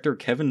writer-director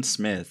Kevin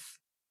Smith,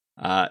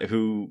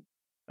 who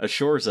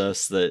assures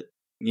us that,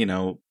 you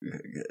know,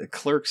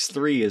 Clerks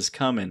 3 is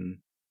coming.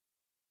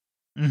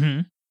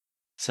 Mm-hmm.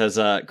 Says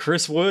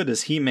Chris Wood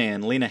as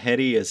He-Man, Lena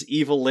Headey as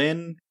Evil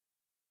Lynn,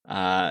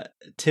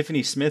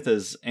 Tiffany Smith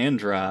as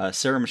Andra,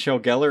 Sarah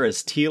Michelle Gellar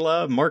as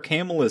Teela, Mark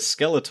Hamill as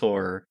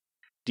Skeletor,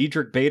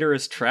 Diedrich Bader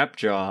as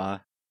Trapjaw,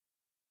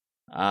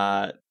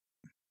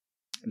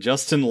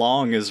 Justin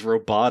Long as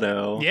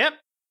Roboto. Yep.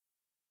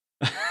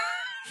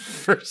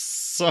 For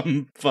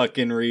some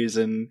fucking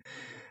reason.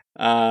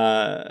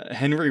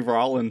 Henry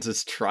Rollins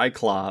as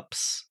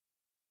Triclops.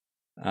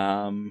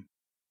 I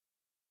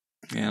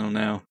don't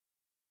know.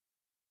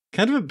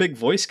 Kind of a big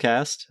voice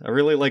cast. I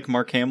really like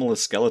Mark Hamill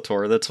as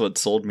Skeletor. That's what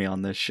sold me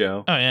on this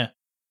show. Oh, yeah.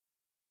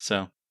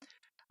 So,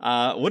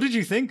 what did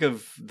you think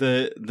of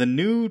the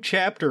new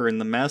chapter in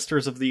the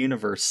Masters of the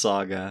Universe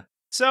saga?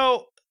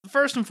 So,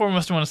 first and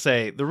foremost, I want to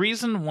say, the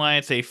reason why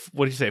it's a,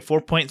 what did you say,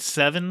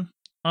 4.7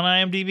 on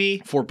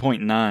IMDb?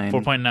 4.9.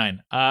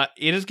 4.9.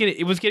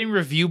 It was getting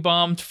review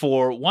bombed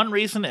for one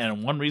reason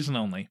and one reason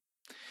only.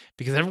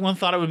 Because everyone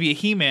thought it would be a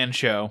He-Man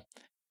show,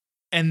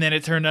 and then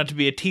it turned out to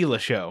be a Teela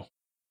show.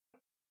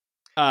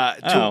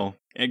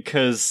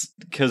 Because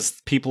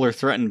people are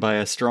threatened by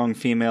a strong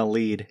female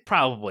lead.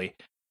 Probably.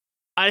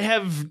 I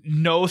have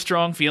no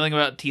strong feeling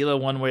about Teela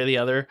one way or the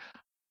other.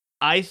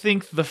 I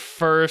think the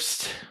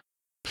first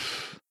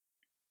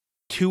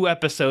 2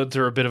 episodes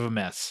are a bit of a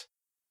mess.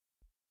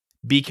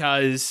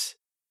 Because,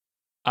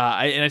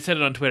 I said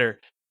it on Twitter,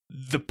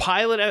 the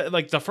pilot,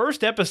 like the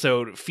first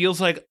episode,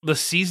 feels like the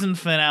season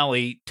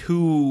finale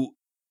to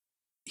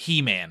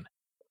He-Man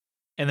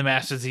and the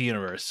Masters of the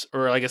Universe,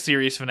 or like a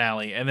series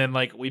finale, and then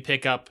like we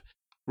pick up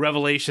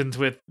Revelations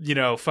with, you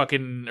know,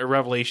 fucking a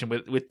Revelation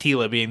with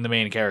Teela being the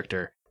main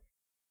character.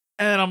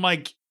 And I'm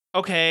like,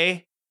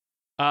 okay,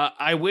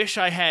 I wish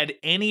I had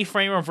any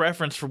frame of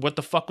reference for what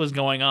the fuck was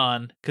going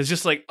on, because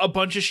just like a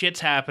bunch of shit's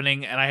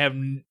happening, and I have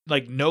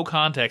like no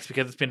context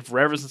because it's been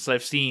forever since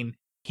I've seen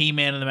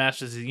He-Man and the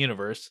Masters of the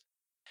Universe.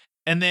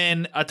 And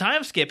then a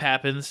time skip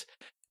happens,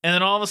 and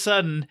then all of a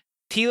sudden,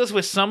 Teela's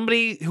with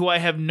somebody who I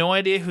have no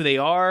idea who they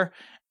are,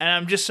 and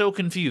I'm just so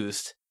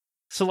confused.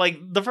 So, like,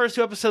 the first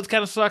 2 episodes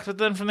kind of sucked, but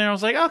then from there I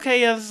was like, okay,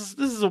 yeah, this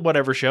is a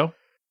whatever show.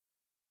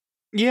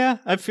 Yeah,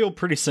 I feel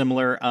pretty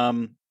similar.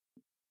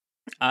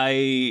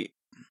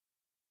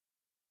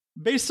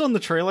 Based on the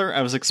trailer,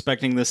 I was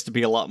expecting this to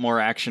be a lot more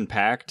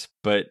action-packed,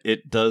 but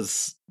it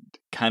does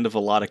kind of a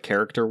lot of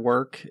character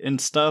work and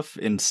stuff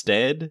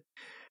instead.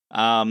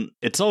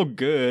 It's all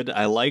good.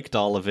 I liked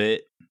all of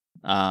it.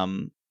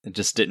 It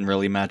just didn't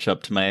really match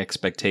up to my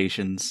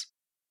expectations.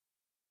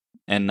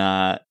 And,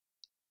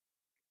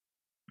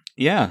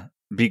 yeah,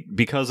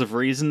 because of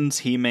reasons,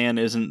 He-Man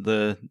isn't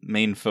the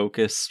main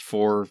focus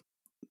for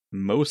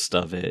most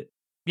of it.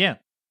 Yeah.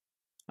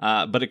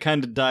 But it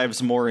kind of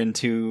dives more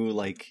into,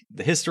 like,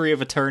 the history of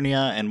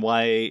Eternia and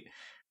why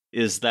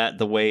is that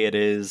the way it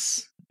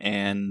is.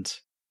 And,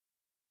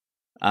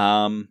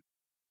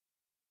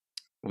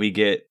 we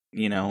get,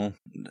 you know,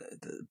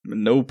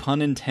 no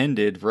pun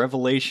intended,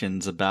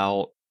 revelations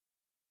about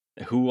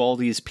who all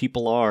these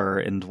people are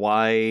and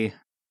why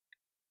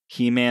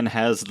He-Man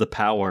has the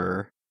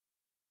power.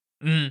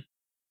 Mm.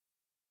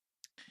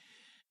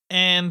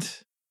 And,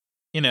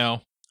 you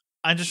know,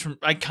 I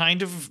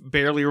kind of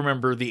barely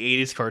remember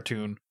the 80s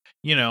cartoon.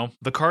 You know,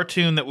 the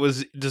cartoon that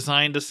was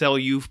designed to sell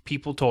you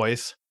people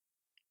toys.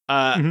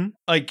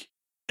 Like,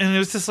 and it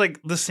was just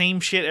like the same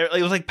shit.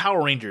 It was like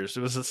Power Rangers.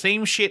 It was the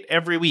same shit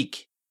every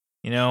week.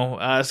 You know,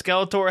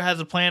 Skeletor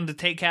has a plan to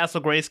take Castle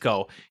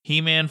Grayskull.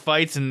 He-Man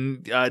fights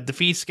and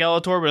defeats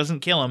Skeletor but doesn't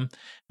kill him.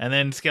 And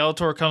then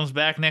Skeletor comes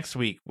back next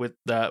week with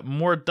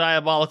more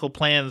diabolical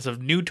plans of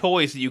new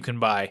toys that you can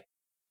buy.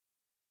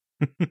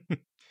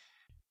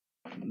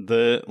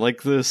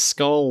 The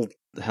skull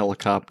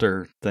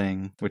helicopter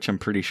thing, which I'm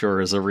pretty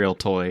sure is a real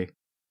toy.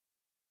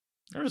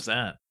 Where was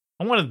that?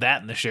 I wanted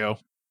that in the show.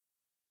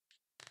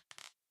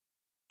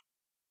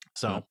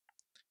 So,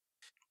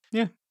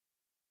 yeah.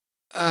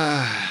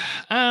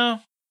 I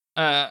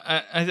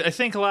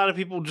think a lot of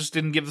people just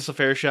didn't give this a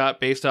fair shot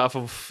based off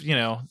of, you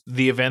know,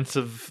 the events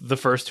of the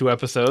first 2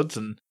 episodes.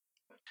 And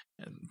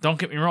don't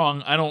get me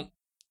wrong, I don't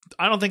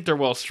think they're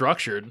well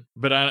structured,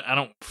 but I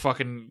don't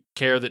fucking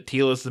care that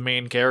Teela's the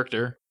main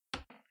character.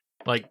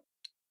 Like,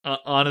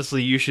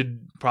 honestly, you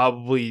should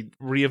probably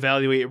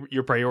reevaluate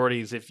your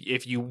priorities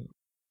if you,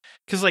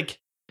 because, like,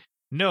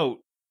 note,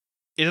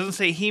 it doesn't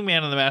say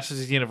He-Man and the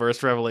Masters of the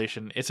Universe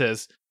Revelation. It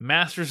says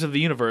Masters of the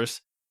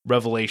Universe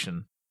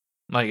Revelation.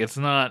 Like, it's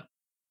not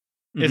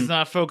It's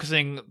not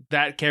focusing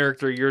that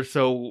character you're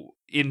so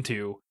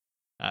into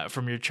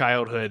from your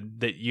childhood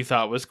that you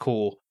thought was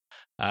cool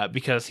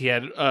because he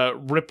had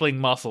rippling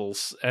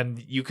muscles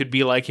and you could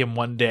be like him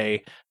one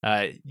day.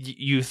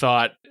 You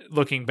thought,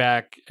 looking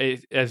back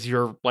as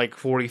you're like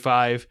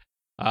 45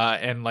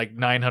 and like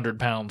 900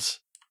 pounds.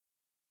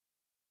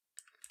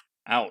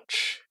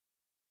 Ouch.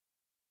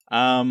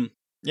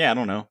 Yeah, I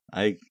don't know.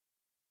 I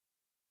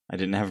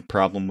didn't have a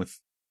problem with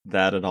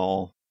that at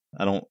all.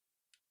 I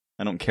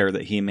don't care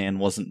that He-Man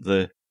wasn't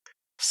the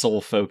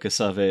sole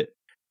focus of it.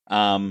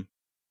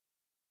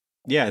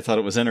 Yeah, I thought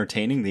it was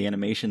entertaining. The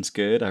animation's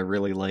good. I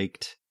really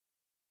liked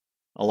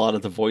a lot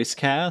of the voice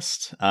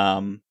cast.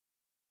 I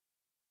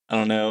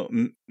don't know.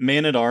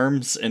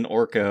 Man-at-Arms and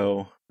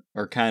Orko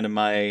are kind of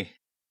my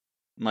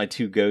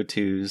two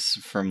go-tos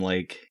from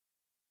like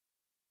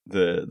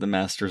the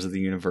Masters of the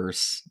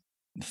Universe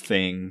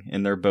thing,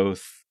 and they're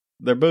both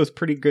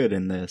pretty good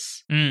in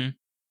this. Yeah,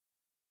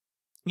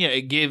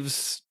 it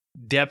gives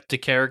depth to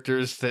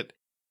characters that,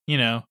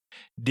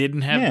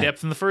 didn't have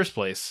depth in the first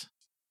place.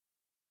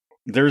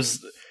 There's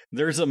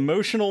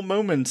emotional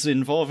moments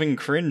involving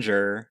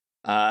Cringer,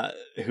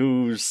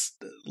 whose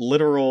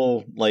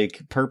literal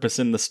like purpose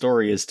in the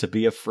story is to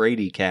be a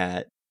fraidy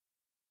cat.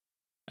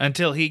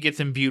 Until he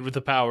gets imbued with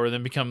the power and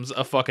then becomes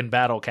a fucking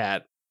battle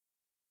cat.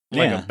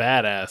 Like a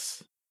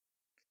badass.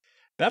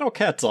 Battle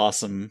Cat's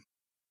awesome.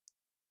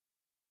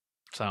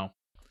 So,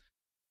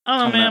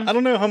 I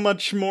don't know how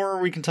much more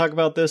we can talk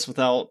about this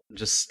without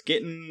just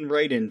getting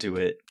right into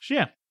it.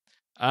 Yeah.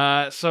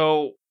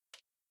 So,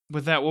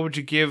 with that, what would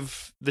you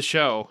give the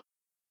show?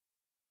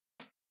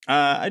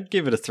 I'd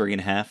give it a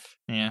 3.5.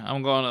 Yeah,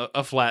 I'm going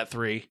a flat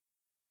 3.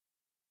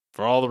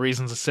 For all the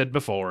reasons I said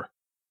before.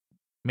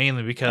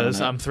 Mainly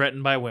because I'm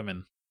threatened by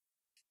women.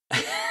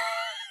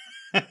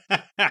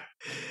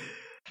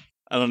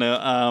 I don't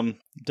know.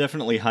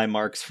 Definitely high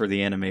marks for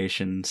the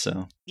animation,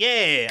 so.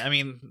 Yeah, I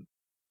mean,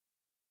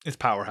 it's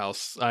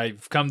Powerhouse.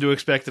 I've come to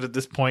expect it at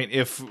this point.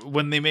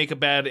 When they make a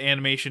bad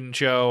animation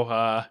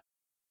show,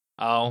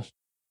 I'll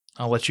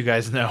let you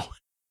guys know.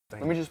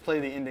 Let me just play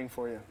the ending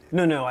for you.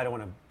 No, I don't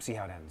want to see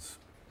how it ends.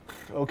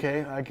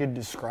 Okay, I could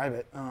describe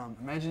it.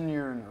 Imagine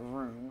you're in a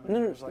room.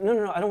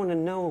 No, I don't want to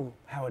know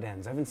how it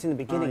ends. I haven't seen the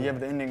beginning. Yeah,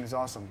 but the ending is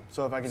awesome.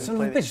 So if I could just Son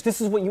play of a bitch,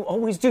 this is what you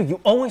always do. You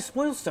always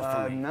spoil stuff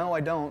for me. No,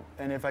 I don't.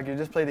 And if I could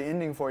just play the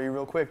ending for you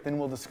real quick, then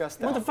we'll discuss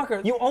that.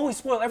 Motherfucker, you always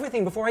spoil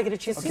everything before I get a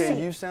chance to see it.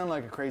 Okay, you sound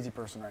like a crazy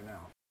person right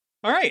now.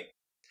 All right.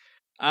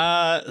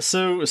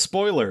 So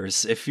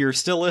spoilers. If you're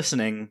still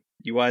listening,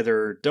 you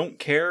either don't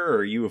care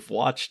or you have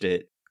watched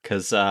it,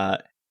 because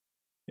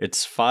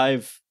it's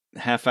 5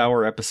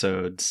 half-hour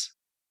episodes.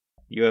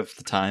 You have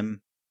the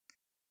time.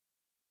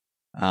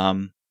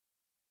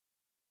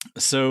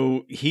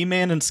 So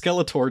He-Man and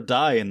Skeletor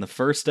die in the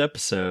first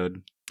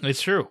episode.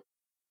 It's true.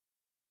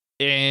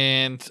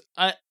 And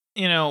I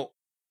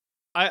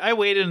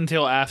waited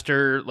until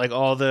after like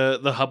all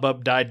the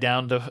hubbub died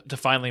down to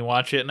finally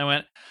watch it, and I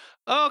went,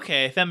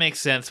 okay, that makes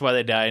sense why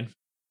they died.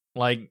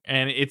 Like,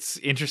 and it's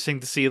interesting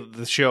to see that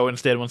the show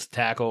instead wants to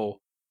tackle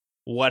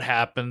what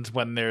happens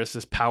when there's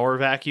this power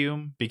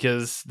vacuum,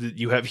 because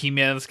you have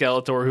He-Man and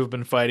Skeletor who've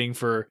been fighting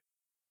for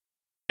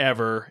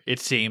ever,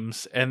 it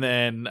seems, and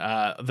then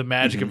the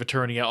magic of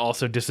Eternia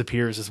also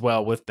disappears as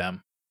well with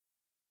them.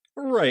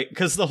 Right,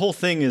 because the whole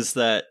thing is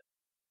that,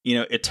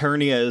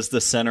 Eternia is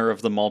the center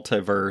of the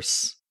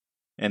multiverse,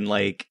 and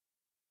like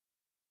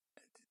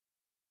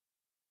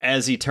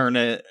as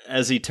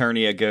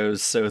Eternia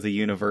goes, so the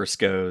universe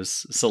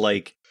goes. So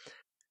like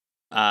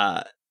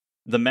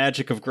the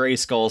magic of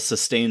Grayskull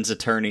sustains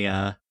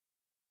Eternia.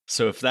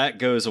 So if that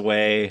goes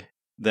away,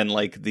 then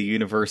like the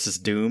universe is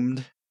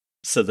doomed.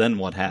 So then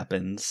what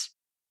happens?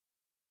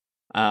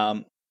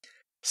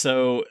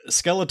 So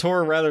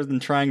Skeletor, rather than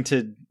trying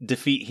to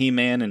defeat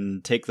He-Man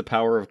and take the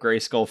power of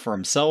Grayskull for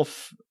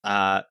himself,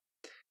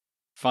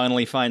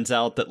 finally finds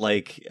out that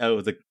like,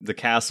 the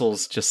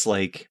castle's just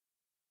like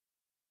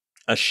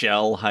a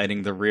shell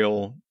hiding the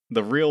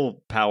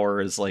real power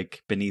is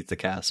like beneath the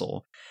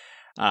castle.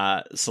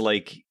 So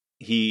like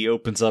he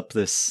opens up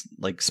this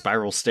like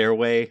spiral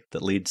stairway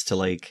that leads to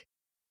like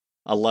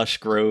a lush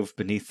grove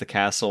beneath the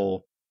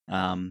castle.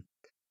 And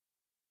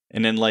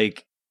then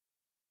like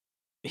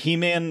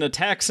He-Man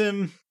attacks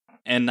him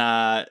and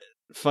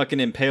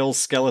fucking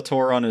impales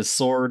Skeletor on his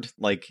sword,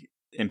 like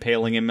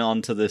impaling him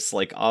onto this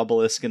like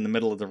obelisk in the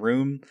middle of the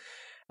room.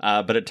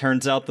 But it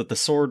turns out that the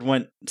sword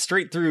went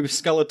straight through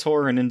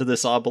Skeletor and into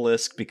this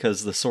obelisk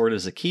because the sword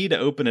is a key to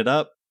open it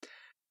up.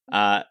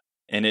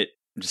 And it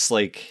just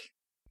like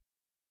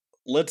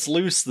lets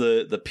loose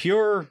the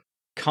pure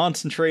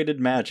concentrated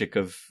magic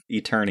of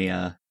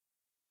Eternia.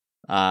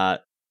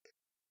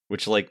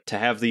 Which, like, to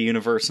have the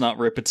universe not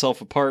rip itself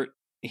apart,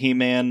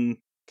 He-Man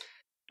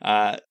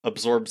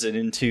absorbs it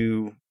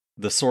into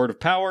the Sword of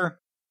Power,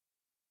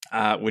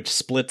 which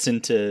splits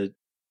into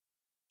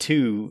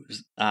 2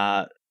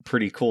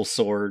 pretty cool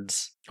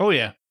swords. Oh,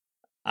 yeah.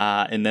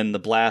 And then the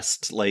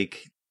blast,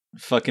 like,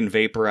 fucking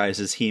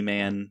vaporizes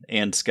He-Man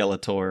and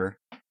Skeletor,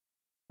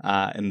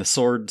 and the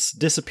swords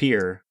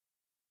disappear.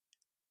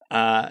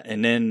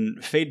 And then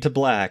fade to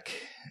black,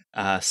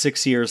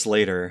 6 years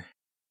later.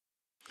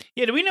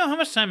 Yeah, do we know how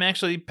much time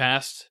actually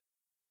passed?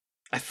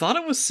 I thought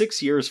it was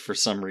 6 years for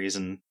some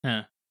reason.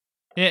 Huh.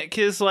 Yeah,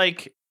 because,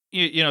 like,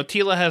 you know,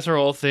 Teela has her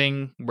whole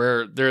thing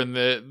where they're in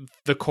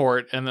the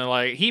court, and they're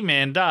like,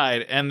 He-Man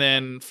died, and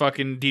then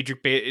fucking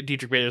Dietrich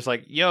Bader's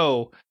like,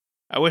 yo,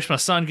 I wish my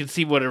son could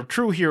see what a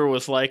true hero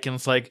was like, and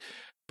it's like,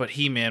 but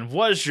He-Man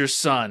was your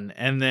son,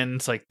 and then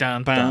it's like,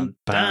 dun, dun,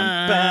 dun,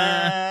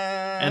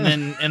 and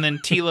then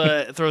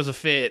Teela throws a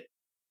fit,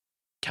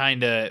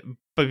 kinda,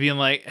 by being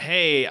like,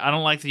 hey, I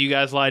don't like that you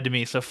guys lied to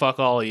me, so fuck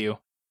all of you,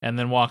 and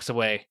then walks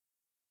away.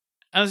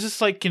 I was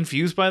just, like,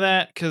 confused by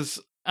that, because,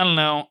 I don't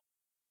know,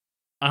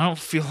 I don't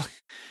feel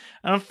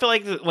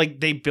like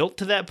they built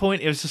to that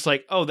point. It was just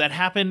like, oh, that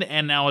happened,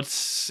 and now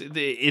it's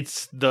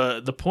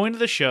the point of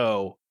the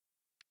show.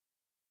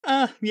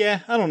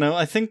 Yeah, I don't know.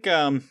 I think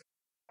I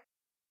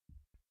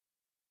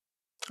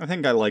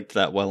liked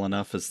that well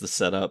enough as the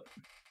setup.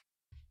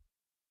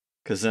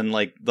 Because then,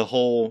 like, the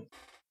whole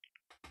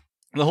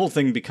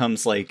thing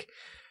becomes, like,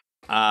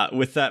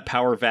 with that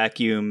power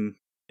vacuum,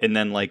 and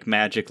then, like,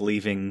 magic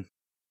leaving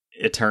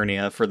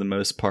Eternia for the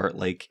most part,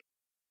 like,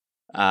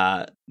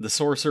 the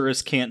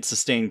sorceress can't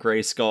sustain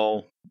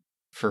Grayskull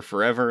for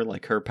forever,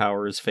 like, her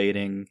power is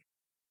fading,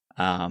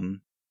 and,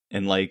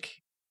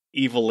 like,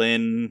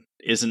 Evil-Lyn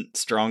isn't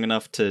strong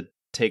enough to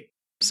take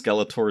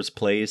Skeletor's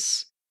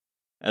place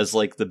as,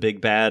 like, the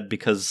big bad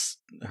because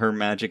her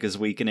magic is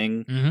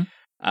weakening. Mm-hmm.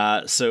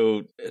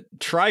 So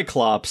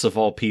Triclops, of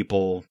all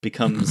people,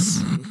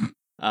 becomes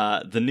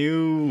the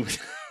new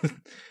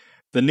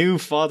the new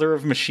father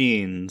of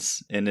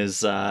machines, and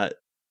is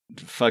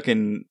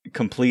fucking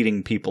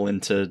completing people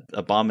into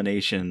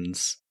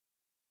abominations,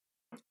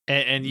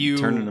 and you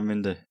turning them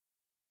into.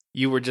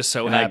 You were just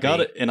so and happy.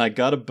 I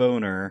got a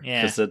boner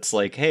because it's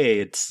like, hey,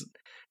 it's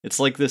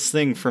like this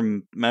thing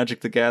from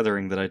Magic the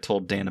Gathering that I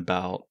told Dan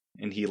about,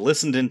 and he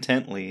listened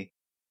intently.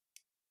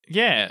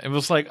 Yeah, it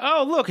was like,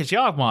 oh, look, it's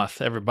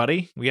Yawgmoth,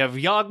 everybody. We have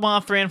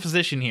Yawgmoth Thran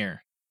Physician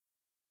here.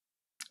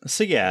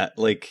 So yeah,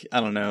 like,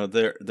 I don't know,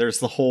 there's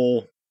the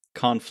whole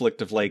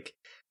conflict of, like,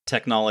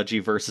 technology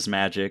versus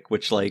magic,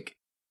 which, like,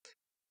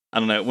 I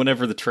don't know,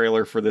 whenever the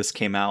trailer for this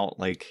came out,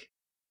 like,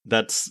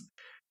 that's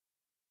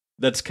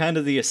kind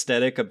of the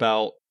aesthetic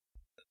about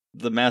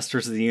the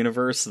Masters of the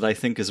Universe that I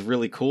think is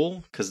really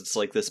cool, because it's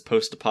like this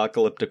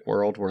post-apocalyptic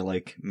world where,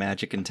 like,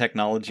 magic and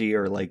technology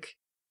are, like,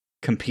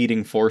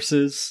 competing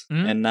forces,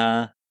 and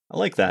I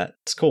like that.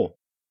 It's cool.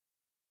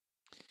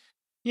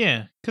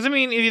 Yeah, because, I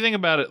mean, if you think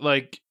about it,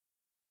 like,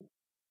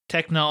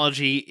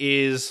 technology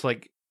is,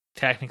 like,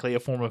 technically a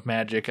form of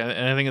magic, and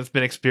I think it's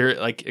been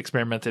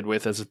experimented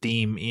with as a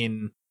theme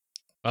in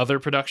other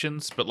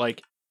productions, but,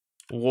 like,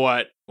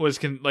 what was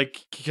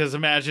because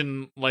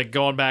imagine, like,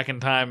 going back in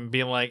time and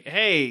being like,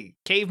 hey,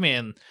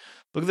 caveman,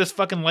 look at this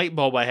fucking light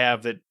bulb I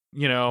have that,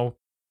 you know,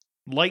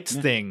 lights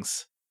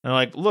things, and they're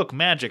like, look,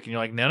 magic, and you're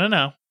like,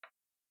 no,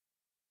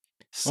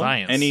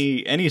 science. Well,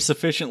 any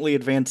sufficiently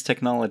advanced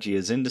technology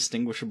is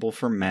indistinguishable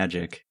from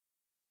magic.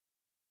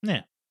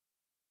 Yeah.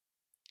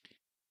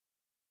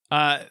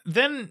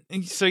 Then,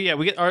 so yeah,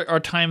 we get our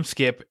time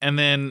skip, and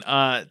then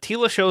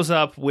Teela shows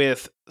up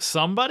with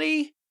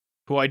somebody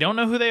who I don't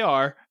know who they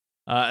are,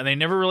 and they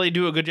never really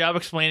do a good job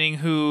explaining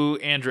who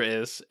Andra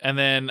is, and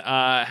then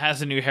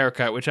has a new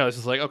haircut, which I was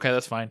just like, okay,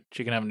 that's fine.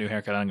 She can have a new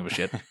haircut. I don't give a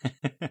shit.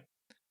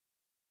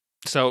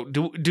 So,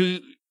 do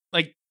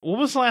like, what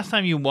was the last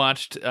time you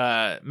watched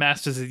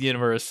Masters of the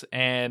Universe,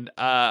 and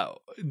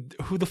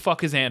who the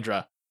fuck is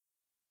Andra?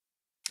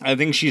 I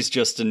think she's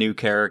just a new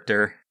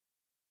character.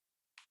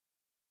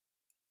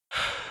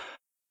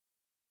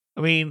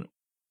 I mean,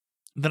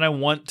 then I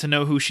want to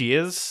know who she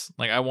is.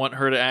 Like, I want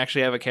her to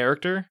actually have a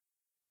character.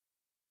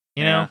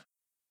 You know?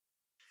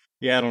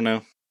 Yeah, I don't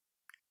know.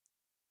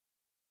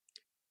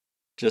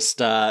 Just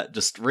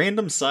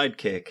random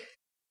sidekick.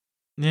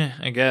 Yeah,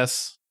 I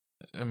guess.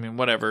 I mean,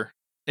 whatever.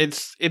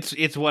 It's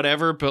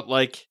whatever, but,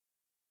 like,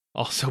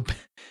 also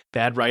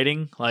bad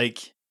writing.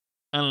 Like,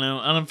 I don't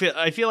know.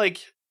 I feel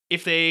like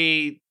if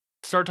they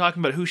start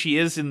talking about who she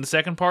is in the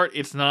second part,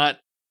 it's not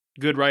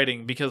good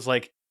writing, because,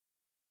 like,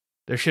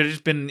 there should have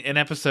just been an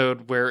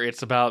episode where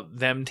it's about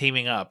them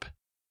teaming up.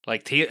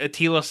 Like,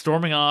 Teela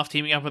storming off,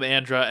 teaming up with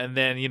Andra, and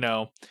then, you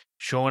know,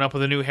 showing up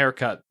with a new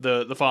haircut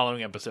the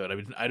following episode. I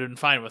mean, I didn't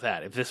find with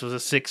that if this was a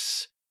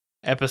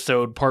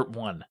 6-episode part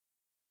 1.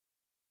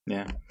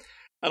 Yeah.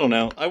 I don't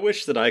know. I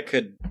wish that I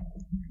could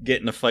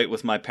get in a fight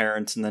with my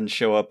parents and then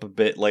show up a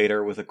bit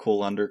later with a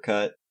cool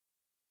undercut.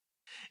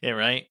 Yeah,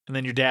 right? And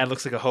then your dad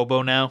looks like a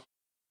hobo now.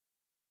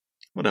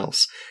 What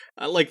else?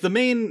 Like, the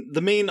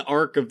main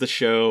arc of the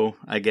show,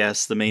 I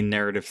guess, the main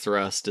narrative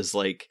thrust is,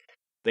 like,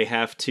 they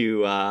have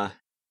to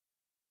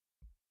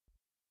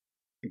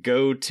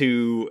go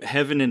to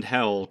heaven and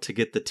hell to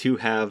get the two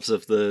halves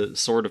of the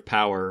Sword of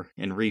Power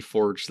and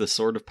reforge the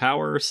Sword of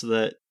Power so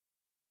that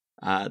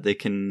they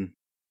can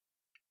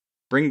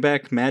bring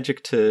back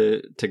magic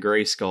to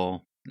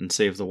Grayskull and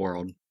save the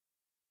world.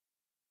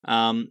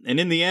 And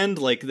in the end,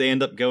 like, they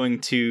end up going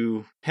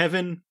to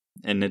heaven,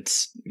 and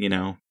it's,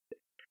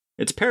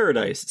 it's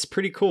paradise. It's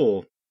pretty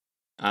cool.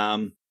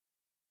 And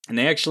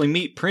they actually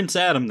meet Prince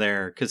Adam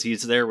there, because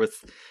he's there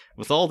with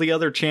all the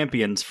other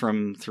champions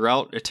from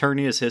throughout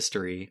Eternia's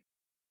history.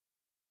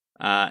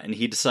 And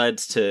he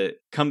decides to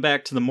come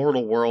back to the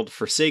mortal world,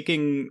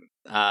 forsaking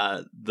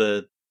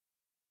the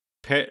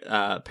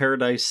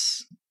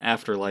paradise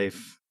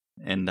afterlife,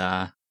 and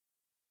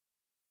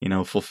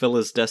fulfill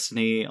his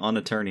destiny on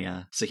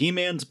Eternia. So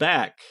He-Man's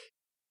back.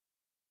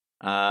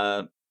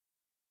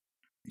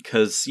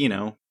 Because,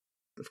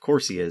 of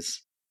course he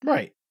is.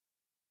 Right.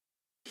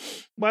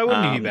 Why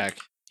wouldn't he be back?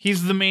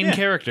 He's the main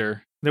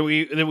character that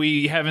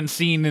we haven't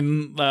seen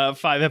in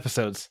 5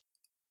 episodes.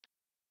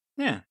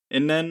 Yeah.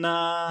 And then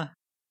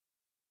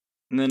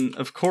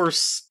of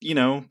course,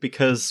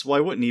 because why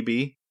wouldn't he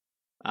be?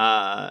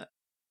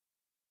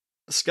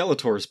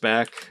 Skeletor's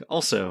back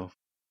also.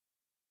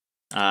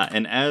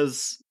 And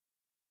as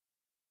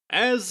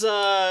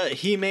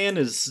He-Man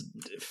is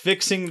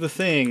fixing the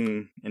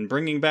thing and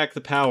bringing back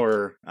the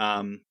power,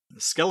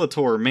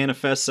 Skeletor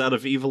manifests out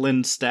of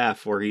Evelyn's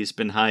staff where he's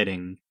been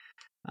hiding,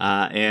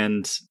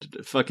 and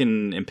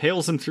fucking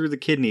impales him through the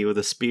kidney with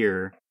a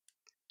spear.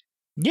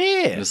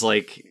 Yeah! It's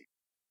like,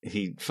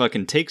 he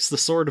fucking takes the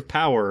sword of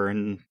power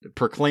and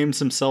proclaims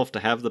himself to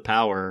have the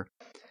power.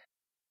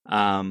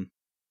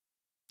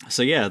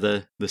 So yeah,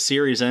 the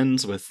series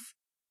ends with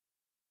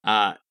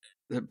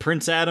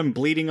Prince Adam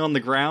bleeding on the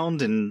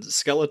ground and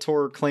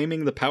Skeletor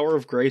claiming the power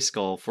of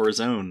Grayskull for his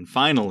own,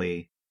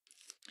 finally.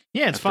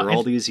 Yeah, it's after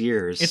all these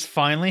years. It's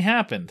finally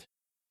happened.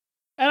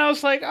 And I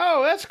was like,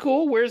 oh, that's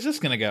cool. Where's this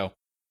going to go?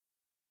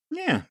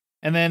 Yeah.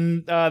 And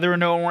then there were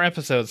no more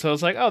episodes, so I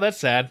was like, oh, that's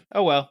sad.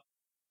 Oh, well.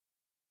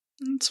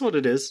 That's what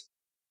it is.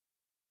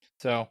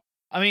 So,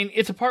 I mean,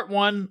 it's a part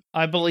 1.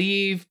 I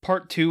believe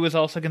part 2 is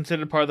also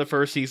considered part of the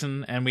first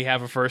season, and we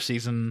have a first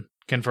season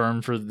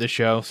confirmed for this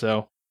show,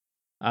 so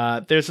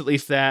there's at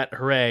least that.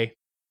 Hooray.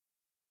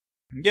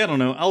 Yeah, I don't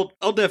know.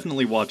 I'll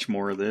definitely watch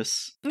more of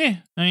this. Yeah,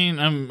 I mean,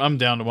 I'm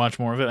down to watch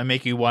more of it. I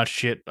make you watch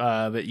shit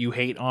that you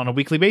hate on a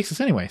weekly basis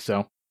anyway,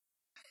 so.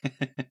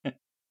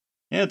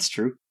 Yeah, it's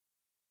true.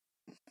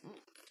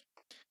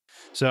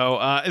 So,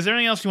 is there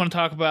anything else you want to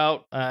talk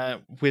about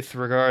with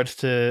regards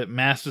to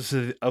Masters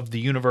of the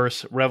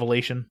Universe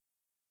Revelation?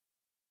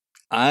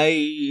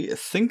 I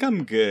think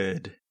I'm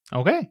good.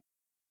 Okay.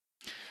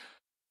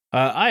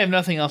 I have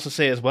nothing else to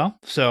say as well.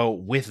 So,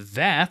 with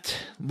that,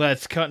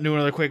 let's cut into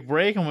another quick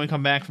break. And when we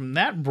come back from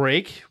that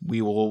break,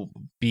 we will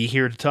be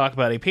here to talk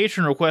about a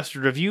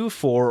patron-requested review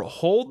for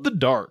Hold the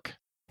Dark.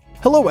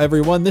 Hello,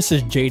 everyone. This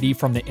is JD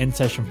from the In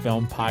Session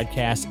Film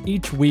Podcast.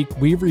 Each week,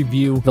 we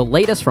review the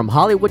latest from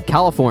Hollywood,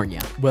 California.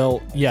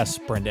 Well, yes,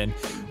 Brendan.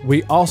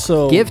 We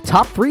also give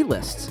top 3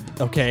 lists.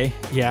 Okay,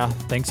 yeah.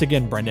 Thanks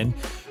again, Brendan.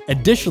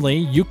 Additionally,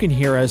 you can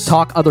hear us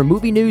talk other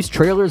movie news,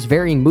 trailers,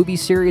 varying movie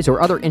series, or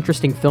other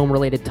interesting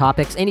film-related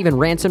topics, and even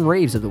rants and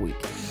raves of the week.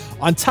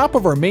 On top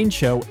of our main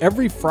show,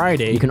 every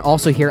Friday, you can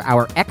also hear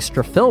our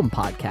extra film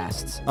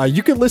podcasts.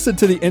 You can listen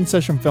to the In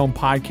Session Film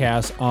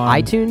Podcast on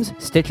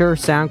iTunes, Stitcher,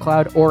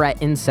 SoundCloud, or at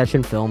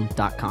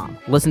InSessionFilm.com.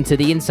 Listen to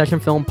the In Session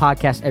Film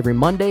Podcast every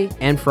Monday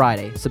and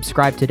Friday.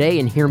 Subscribe today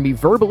and hear me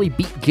verbally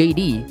beat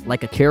JD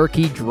like a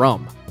Cherokee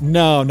drum.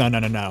 No.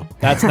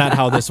 That's not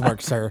how this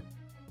works, sir.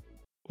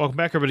 Welcome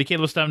back, everybody.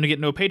 Caleb, it's time to get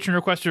into a patron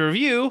requested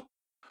review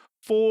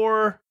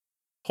for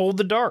Hold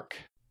the Dark.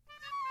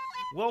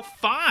 Well,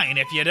 fine,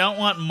 if you don't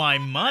want my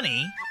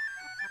money.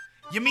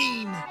 You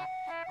mean,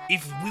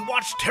 if we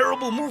watch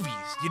terrible movies,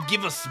 you'd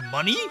give us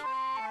money?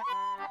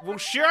 Well,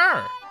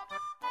 sure.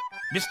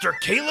 Mr.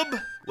 Caleb,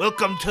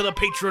 welcome to the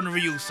patron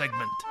review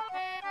segment.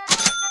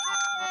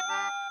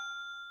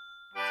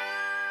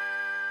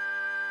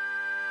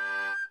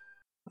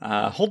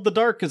 Hold the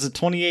Dark is a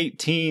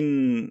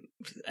 2018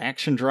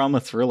 action drama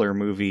thriller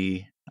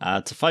movie.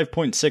 It's a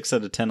 5.6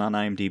 out of 10 on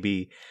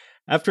IMDb.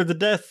 After the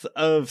death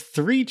of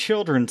 3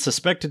 children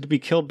suspected to be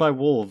killed by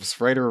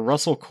wolves, writer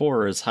Russell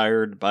Core is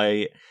hired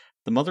by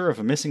the mother of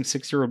a missing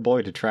 6-year-old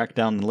boy to track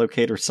down and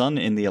locate her son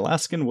in the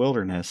Alaskan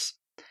wilderness.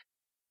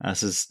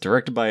 This is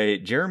directed by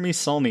Jeremy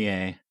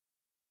Saulnier.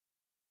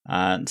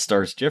 And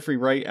stars Jeffrey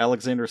Wright,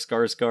 Alexander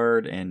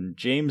Skarsgård, and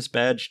James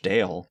Badge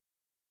Dale.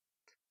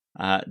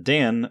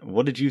 Dan,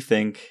 what did you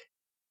think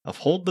of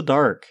Hold the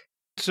Dark?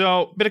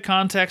 So, bit of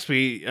context,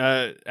 we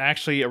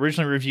actually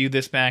originally reviewed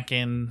this back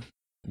in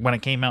when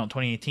it came out in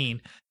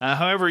 2018.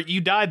 However,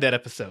 you died that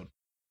episode.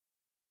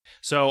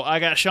 So I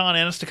got Sean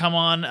Ennis to come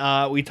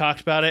on. We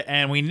talked about it,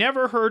 and we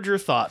never heard your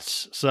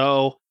thoughts.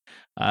 So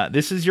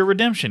this is your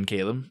redemption,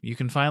 Caleb. You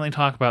can finally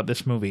talk about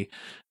this movie.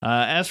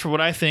 As for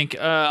what I think,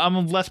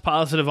 I'm less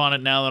positive on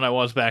it now than I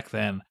was back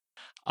then.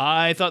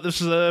 I thought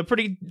this was a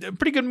pretty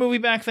good movie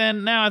back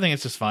then. Now I think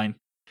it's just fine.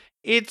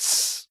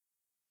 It's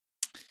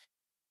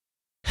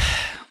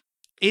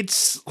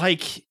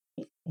like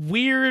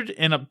weird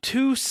and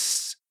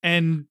obtuse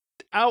and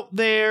out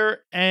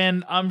there,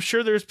 and I'm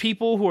sure there's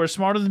people who are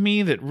smarter than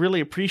me that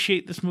really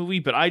appreciate this movie,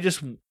 but I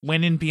just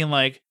went in being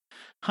like,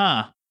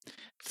 huh,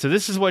 so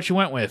this is what you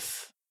went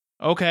with.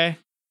 Okay.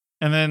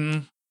 And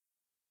then,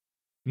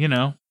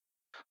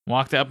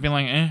 Walked out being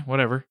like,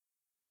 whatever.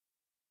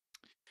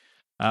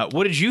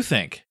 What did you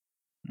think?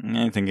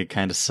 I think it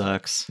kind of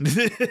sucks.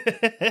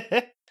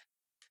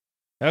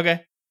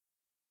 Okay.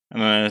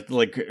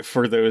 Like,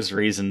 for those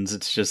reasons,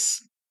 it's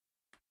just...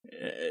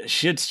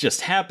 shit's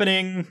just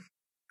happening.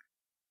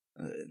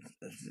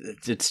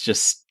 It's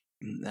just...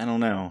 I don't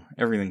know.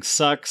 Everything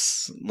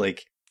sucks.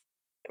 Like,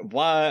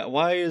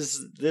 why is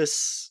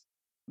this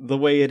the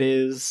way it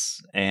is?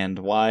 And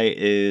why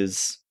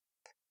is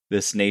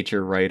this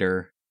nature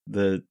writer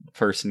the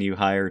person you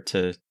hire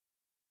to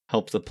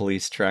help the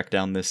police track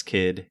down this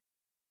kid?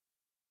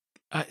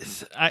 I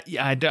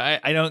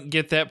don't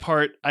get that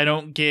part. I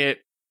don't get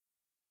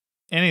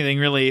anything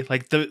really.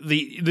 Like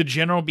the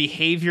general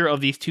behavior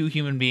of these two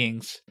human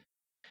beings.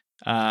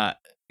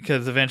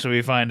 Because eventually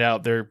we find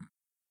out they're,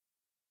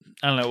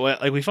 I don't know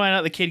what. Like we find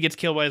out the kid gets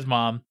killed by his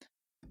mom,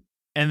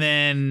 and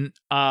then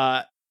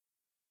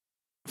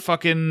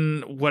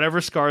fucking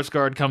whatever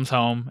Skarsgård comes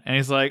home and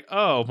he's like,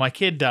 "Oh, my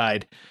kid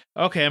died.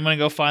 Okay, I'm gonna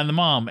go find the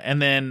mom."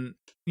 And then,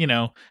 you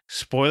know,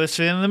 spoilers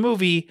for the end of the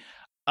movie.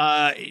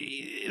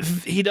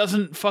 He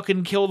doesn't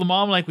fucking kill the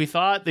mom like we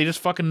thought. They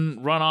just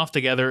fucking run off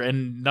together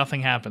and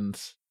nothing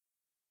happens.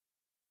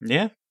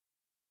 Yeah.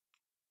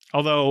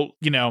 Although,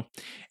 you know,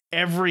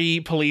 every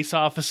police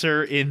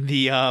officer in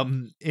the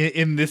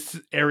in this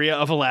area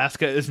of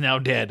Alaska is now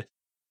dead.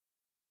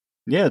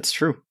 Yeah, it's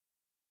true.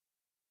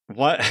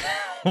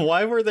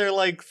 Why were there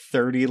like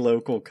 30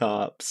 local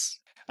cops?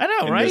 I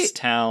know, in right? This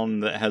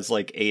town that has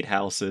like 8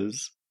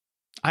 houses.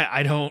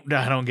 I don't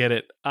get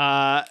it.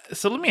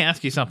 So let me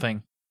ask you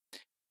something.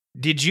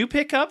 Did you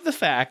pick up the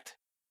fact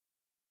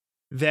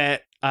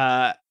that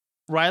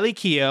Riley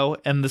Keough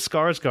and the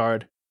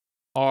Skarsgård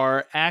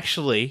are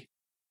actually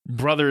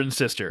brother and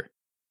sister?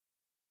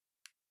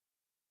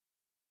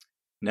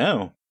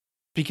 No.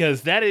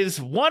 Because that is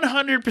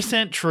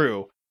 100%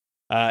 true.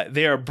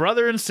 They are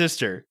brother and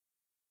sister.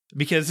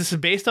 Because this is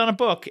based on a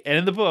book, and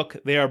in the book,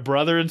 they are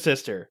brother and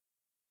sister.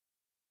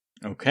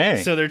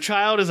 Okay. So their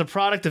child is a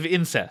product of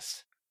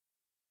incest.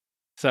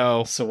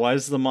 So why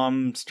does the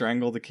mom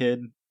strangle the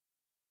kid?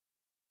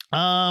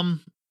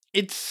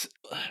 It's,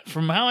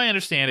 from how I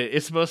understand it,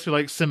 it's supposed to be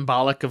like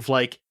symbolic of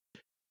like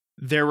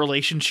their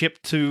relationship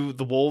to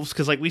the wolves,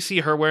 because like we see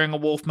her wearing a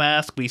wolf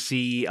mask, we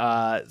see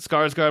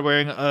Skarsgård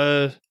wearing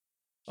a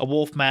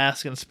wolf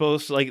mask, and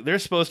they're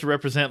supposed to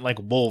represent like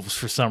wolves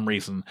for some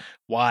reason.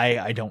 Why,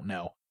 I don't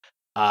know.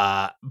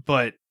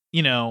 But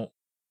you know,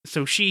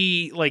 so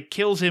she like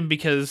kills him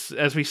because,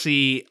 as we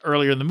see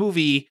earlier in the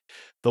movie,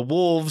 the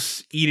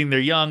wolves eating their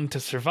young to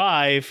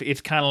survive.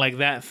 It's kind of like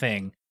that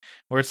thing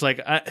where it's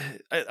like,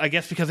 I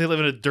guess because they live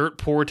in a dirt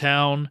poor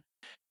town,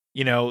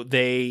 you know,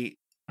 they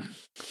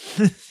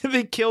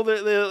they kill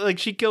like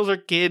she kills her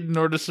kid in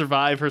order to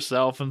survive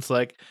herself, and it's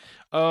like,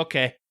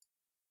 okay,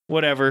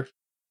 whatever.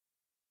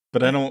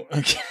 But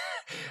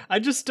I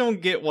just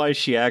don't get why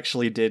she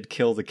actually did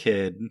kill the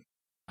kid.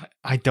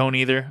 I don't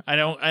either.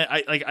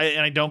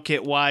 I don't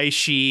get why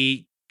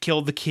she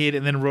killed the kid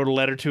and then wrote a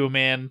letter to a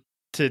man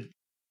to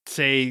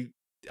say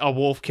a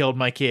wolf killed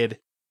my kid.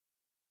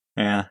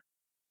 Yeah.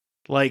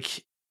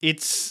 Like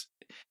it's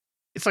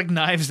like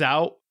Knives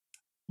Out,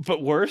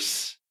 but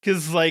worse.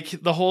 Because like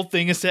the whole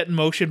thing is set in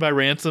motion by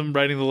Ransom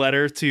writing the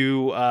letter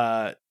to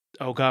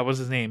oh god, what's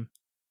his name?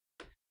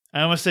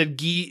 I almost said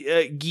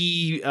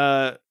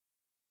Guy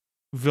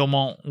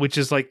Villemont, which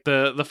is like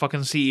the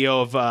fucking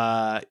CEO of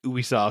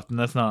Ubisoft, and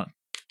that's not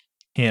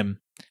him.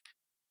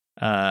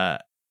 Mr.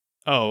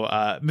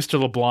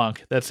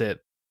 LeBlanc, that's it.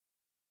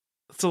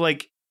 So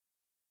like,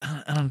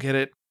 I don't get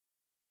it.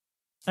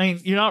 I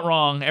mean, you're not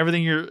wrong.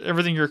 Everything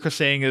you're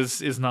saying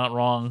is not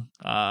wrong.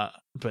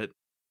 But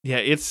yeah,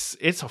 it's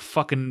a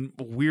fucking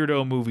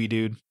weirdo movie,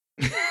 dude.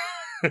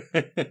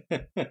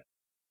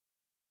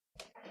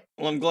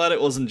 Well, I'm glad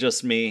it wasn't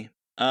just me.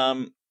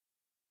 I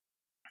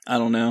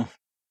don't know.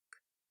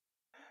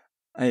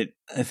 I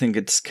think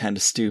it's kind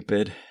of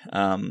stupid.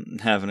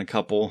 Having a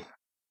couple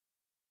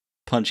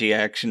punchy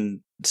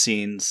action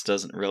scenes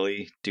doesn't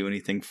really do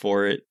anything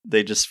for it.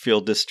 They just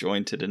feel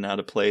disjointed and out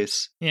of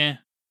place. Yeah,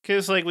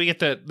 because like we get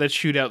that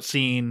shootout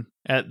scene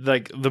at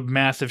like the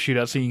massive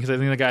shootout scene, because I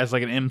think the guy's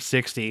like an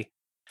M60,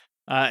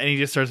 and he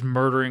just starts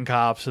murdering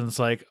cops, and it's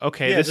like,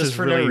 okay, yeah, this just is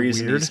for really no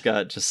reason. weird. He's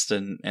got just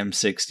an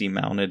M60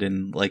 mounted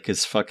in like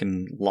his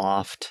fucking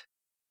loft.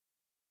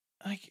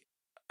 Like,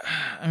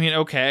 I mean,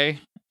 okay,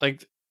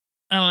 like,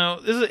 I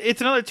don't know.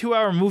 It's another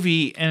 2-hour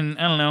movie, and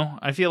I don't know.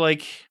 I feel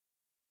like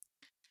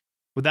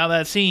without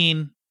that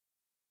scene,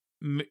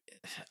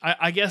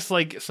 I guess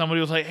like somebody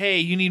was like, "Hey,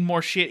 you need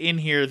more shit in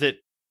here that,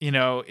 you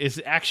know,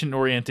 is action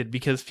oriented,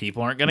 because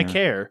people aren't gonna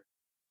care."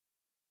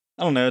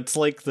 I don't know. It's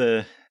like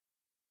the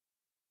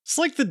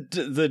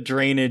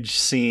drainage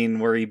scene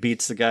where he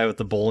beats the guy with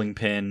the bowling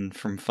pin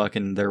from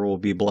fucking There Will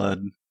Be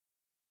Blood.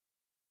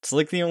 It's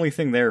like the only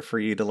thing there for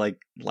you to like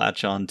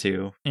latch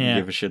onto and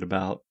give a shit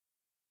about.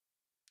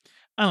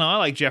 I don't know. I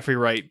like Jeffrey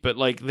Wright, but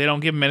like they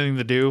don't give him anything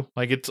to do.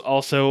 Like it's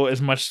also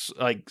as much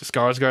like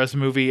Skarsgård's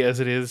movie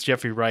as it is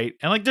Jeffrey Wright,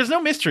 and like there's no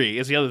mystery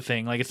is the other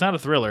thing. Like it's not a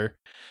thriller.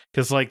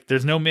 Because, like,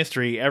 there's no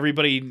mystery.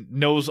 Everybody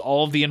knows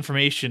all of the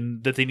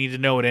information that they need to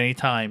know at any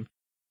time.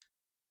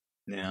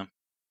 Yeah.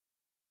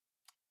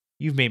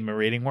 You've made my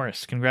rating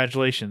worse.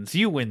 Congratulations.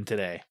 You win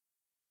today.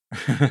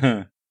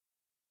 All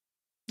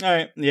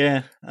right.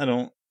 Yeah,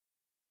 I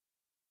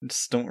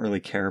just don't really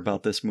care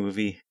about this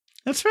movie.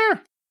 That's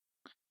fair.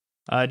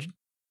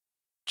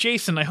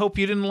 Jason, I hope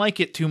you didn't like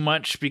it too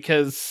much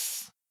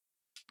because,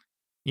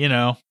 you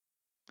know,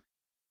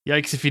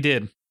 yikes if you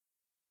did.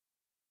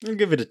 I'll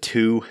give it a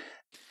 2.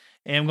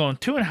 And I'm going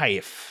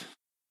 2.5,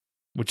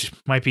 which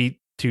might be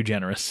too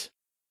generous.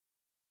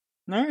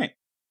 All right.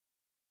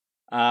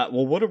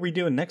 Well, what are we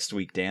doing next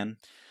week, Dan?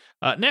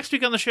 Next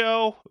week on the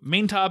show,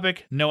 main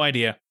topic, no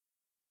idea.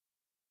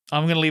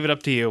 I'm going to leave it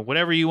up to you.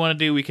 Whatever you want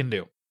to do, we can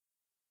do.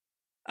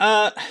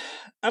 I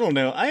don't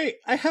know. I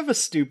have a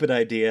stupid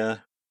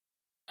idea.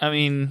 I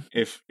mean,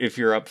 if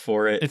you're up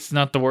for it. It's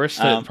not the worst.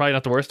 Probably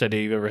not the worst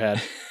idea you've ever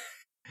had.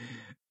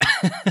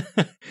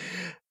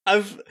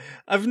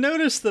 I've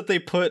noticed that they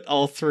put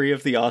all 3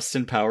 of the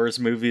Austin Powers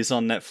movies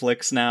on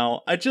Netflix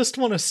now. I just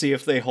want to see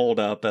if they hold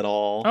up at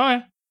all. All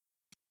right.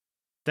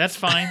 That's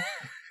fine.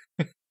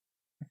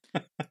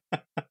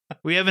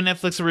 We have a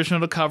Netflix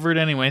original to cover it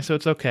anyway, so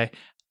it's okay.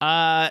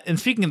 And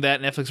speaking of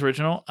that Netflix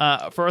original,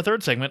 for our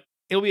third segment,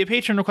 it'll be a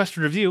patron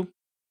requested review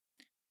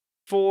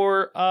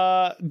for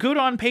Good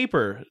on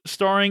Paper,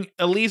 starring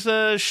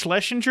Elisa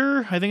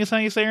Schlesinger. I think is how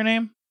you say her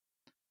name.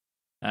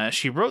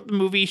 She wrote the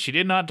movie. She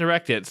did not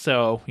direct it.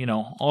 So,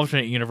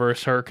 alternate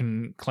universe, her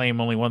can claim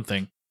only one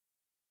thing.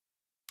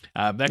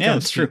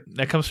 That's true.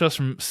 That comes to us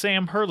from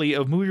Sam Hurley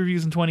of Movie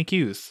Reviews and 20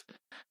 Qs.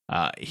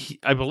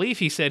 I believe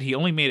he said he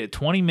only made it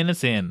 20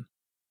 minutes in.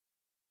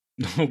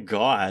 Oh,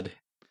 God.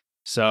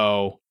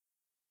 So,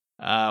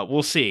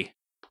 we'll see.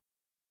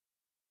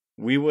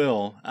 We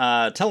will.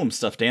 Tell him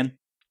stuff, Dan.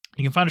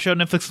 You can find our show at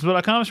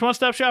netflixandswill.com. It's your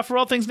one-stop shop for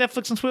all things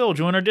Netflix and Swill.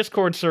 Join our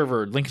Discord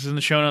server. Link is in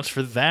the show notes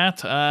for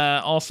that.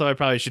 Also, I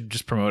probably should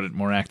just promote it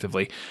more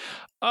actively.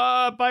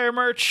 Buy our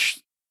merch.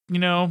 Be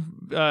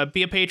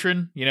a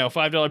patron.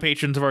 $5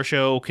 patrons of our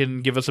show can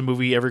give us a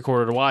movie every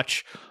quarter to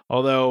watch.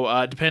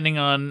 Although, depending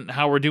on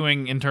how we're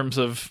doing in terms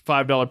of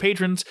 $5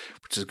 patrons,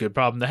 which is a good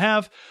problem to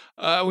have,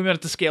 we might have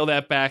to scale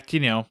that back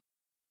to,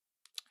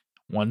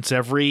 once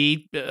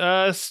every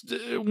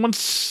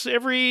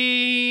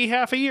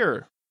half a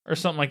year or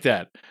something like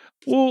that.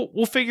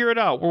 We'll figure it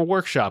out. We'll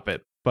workshop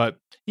it. But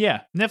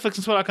yeah,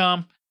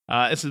 netflixandswill.com.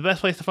 It's the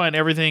best place to find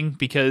everything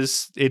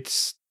because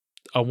it's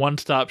a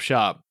one-stop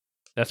shop.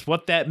 That's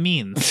what that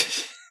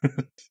means.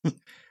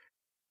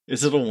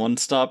 Is it a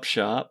one-stop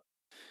shop?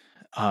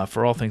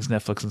 For all things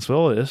Netflix and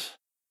Swill, it is.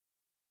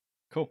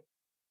 Cool.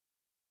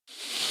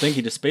 Thank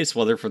you to Space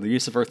Weather for the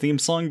use of our theme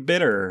song,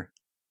 Bitter.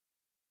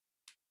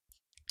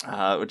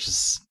 Which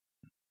is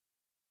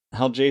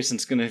how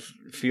Jason's going to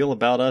feel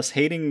about us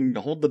hating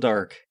Hold the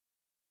Dark.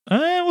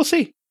 We'll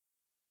see.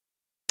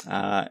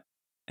 And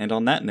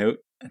on that note,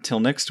 until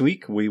next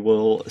week, we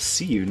will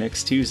see you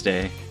next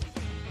Tuesday.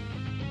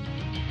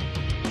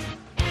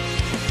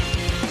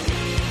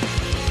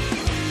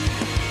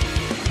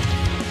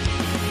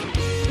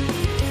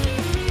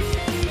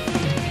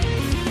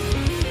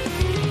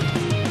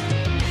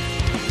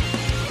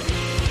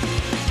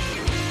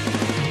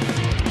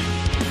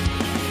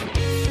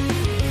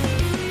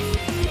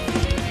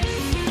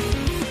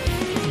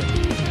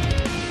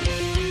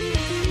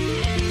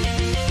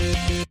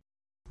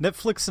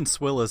 Netflix and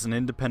Swill is an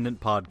independent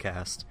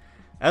podcast.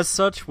 As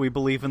such, we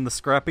believe in the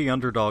scrappy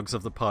underdogs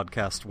of the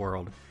podcast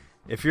world.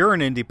 If you're an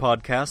indie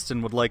podcast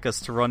and would like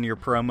us to run your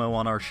promo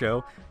on our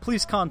show,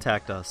 please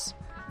contact us.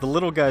 The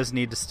little guys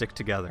need to stick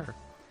together.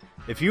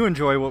 If you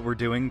enjoy what we're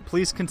doing,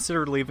 please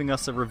consider leaving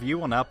us a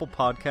review on Apple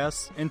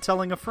Podcasts and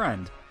telling a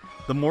friend.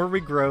 The more we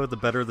grow, the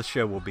better the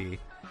show will be.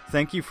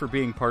 Thank you for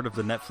being part of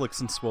the Netflix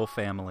and Swill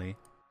family.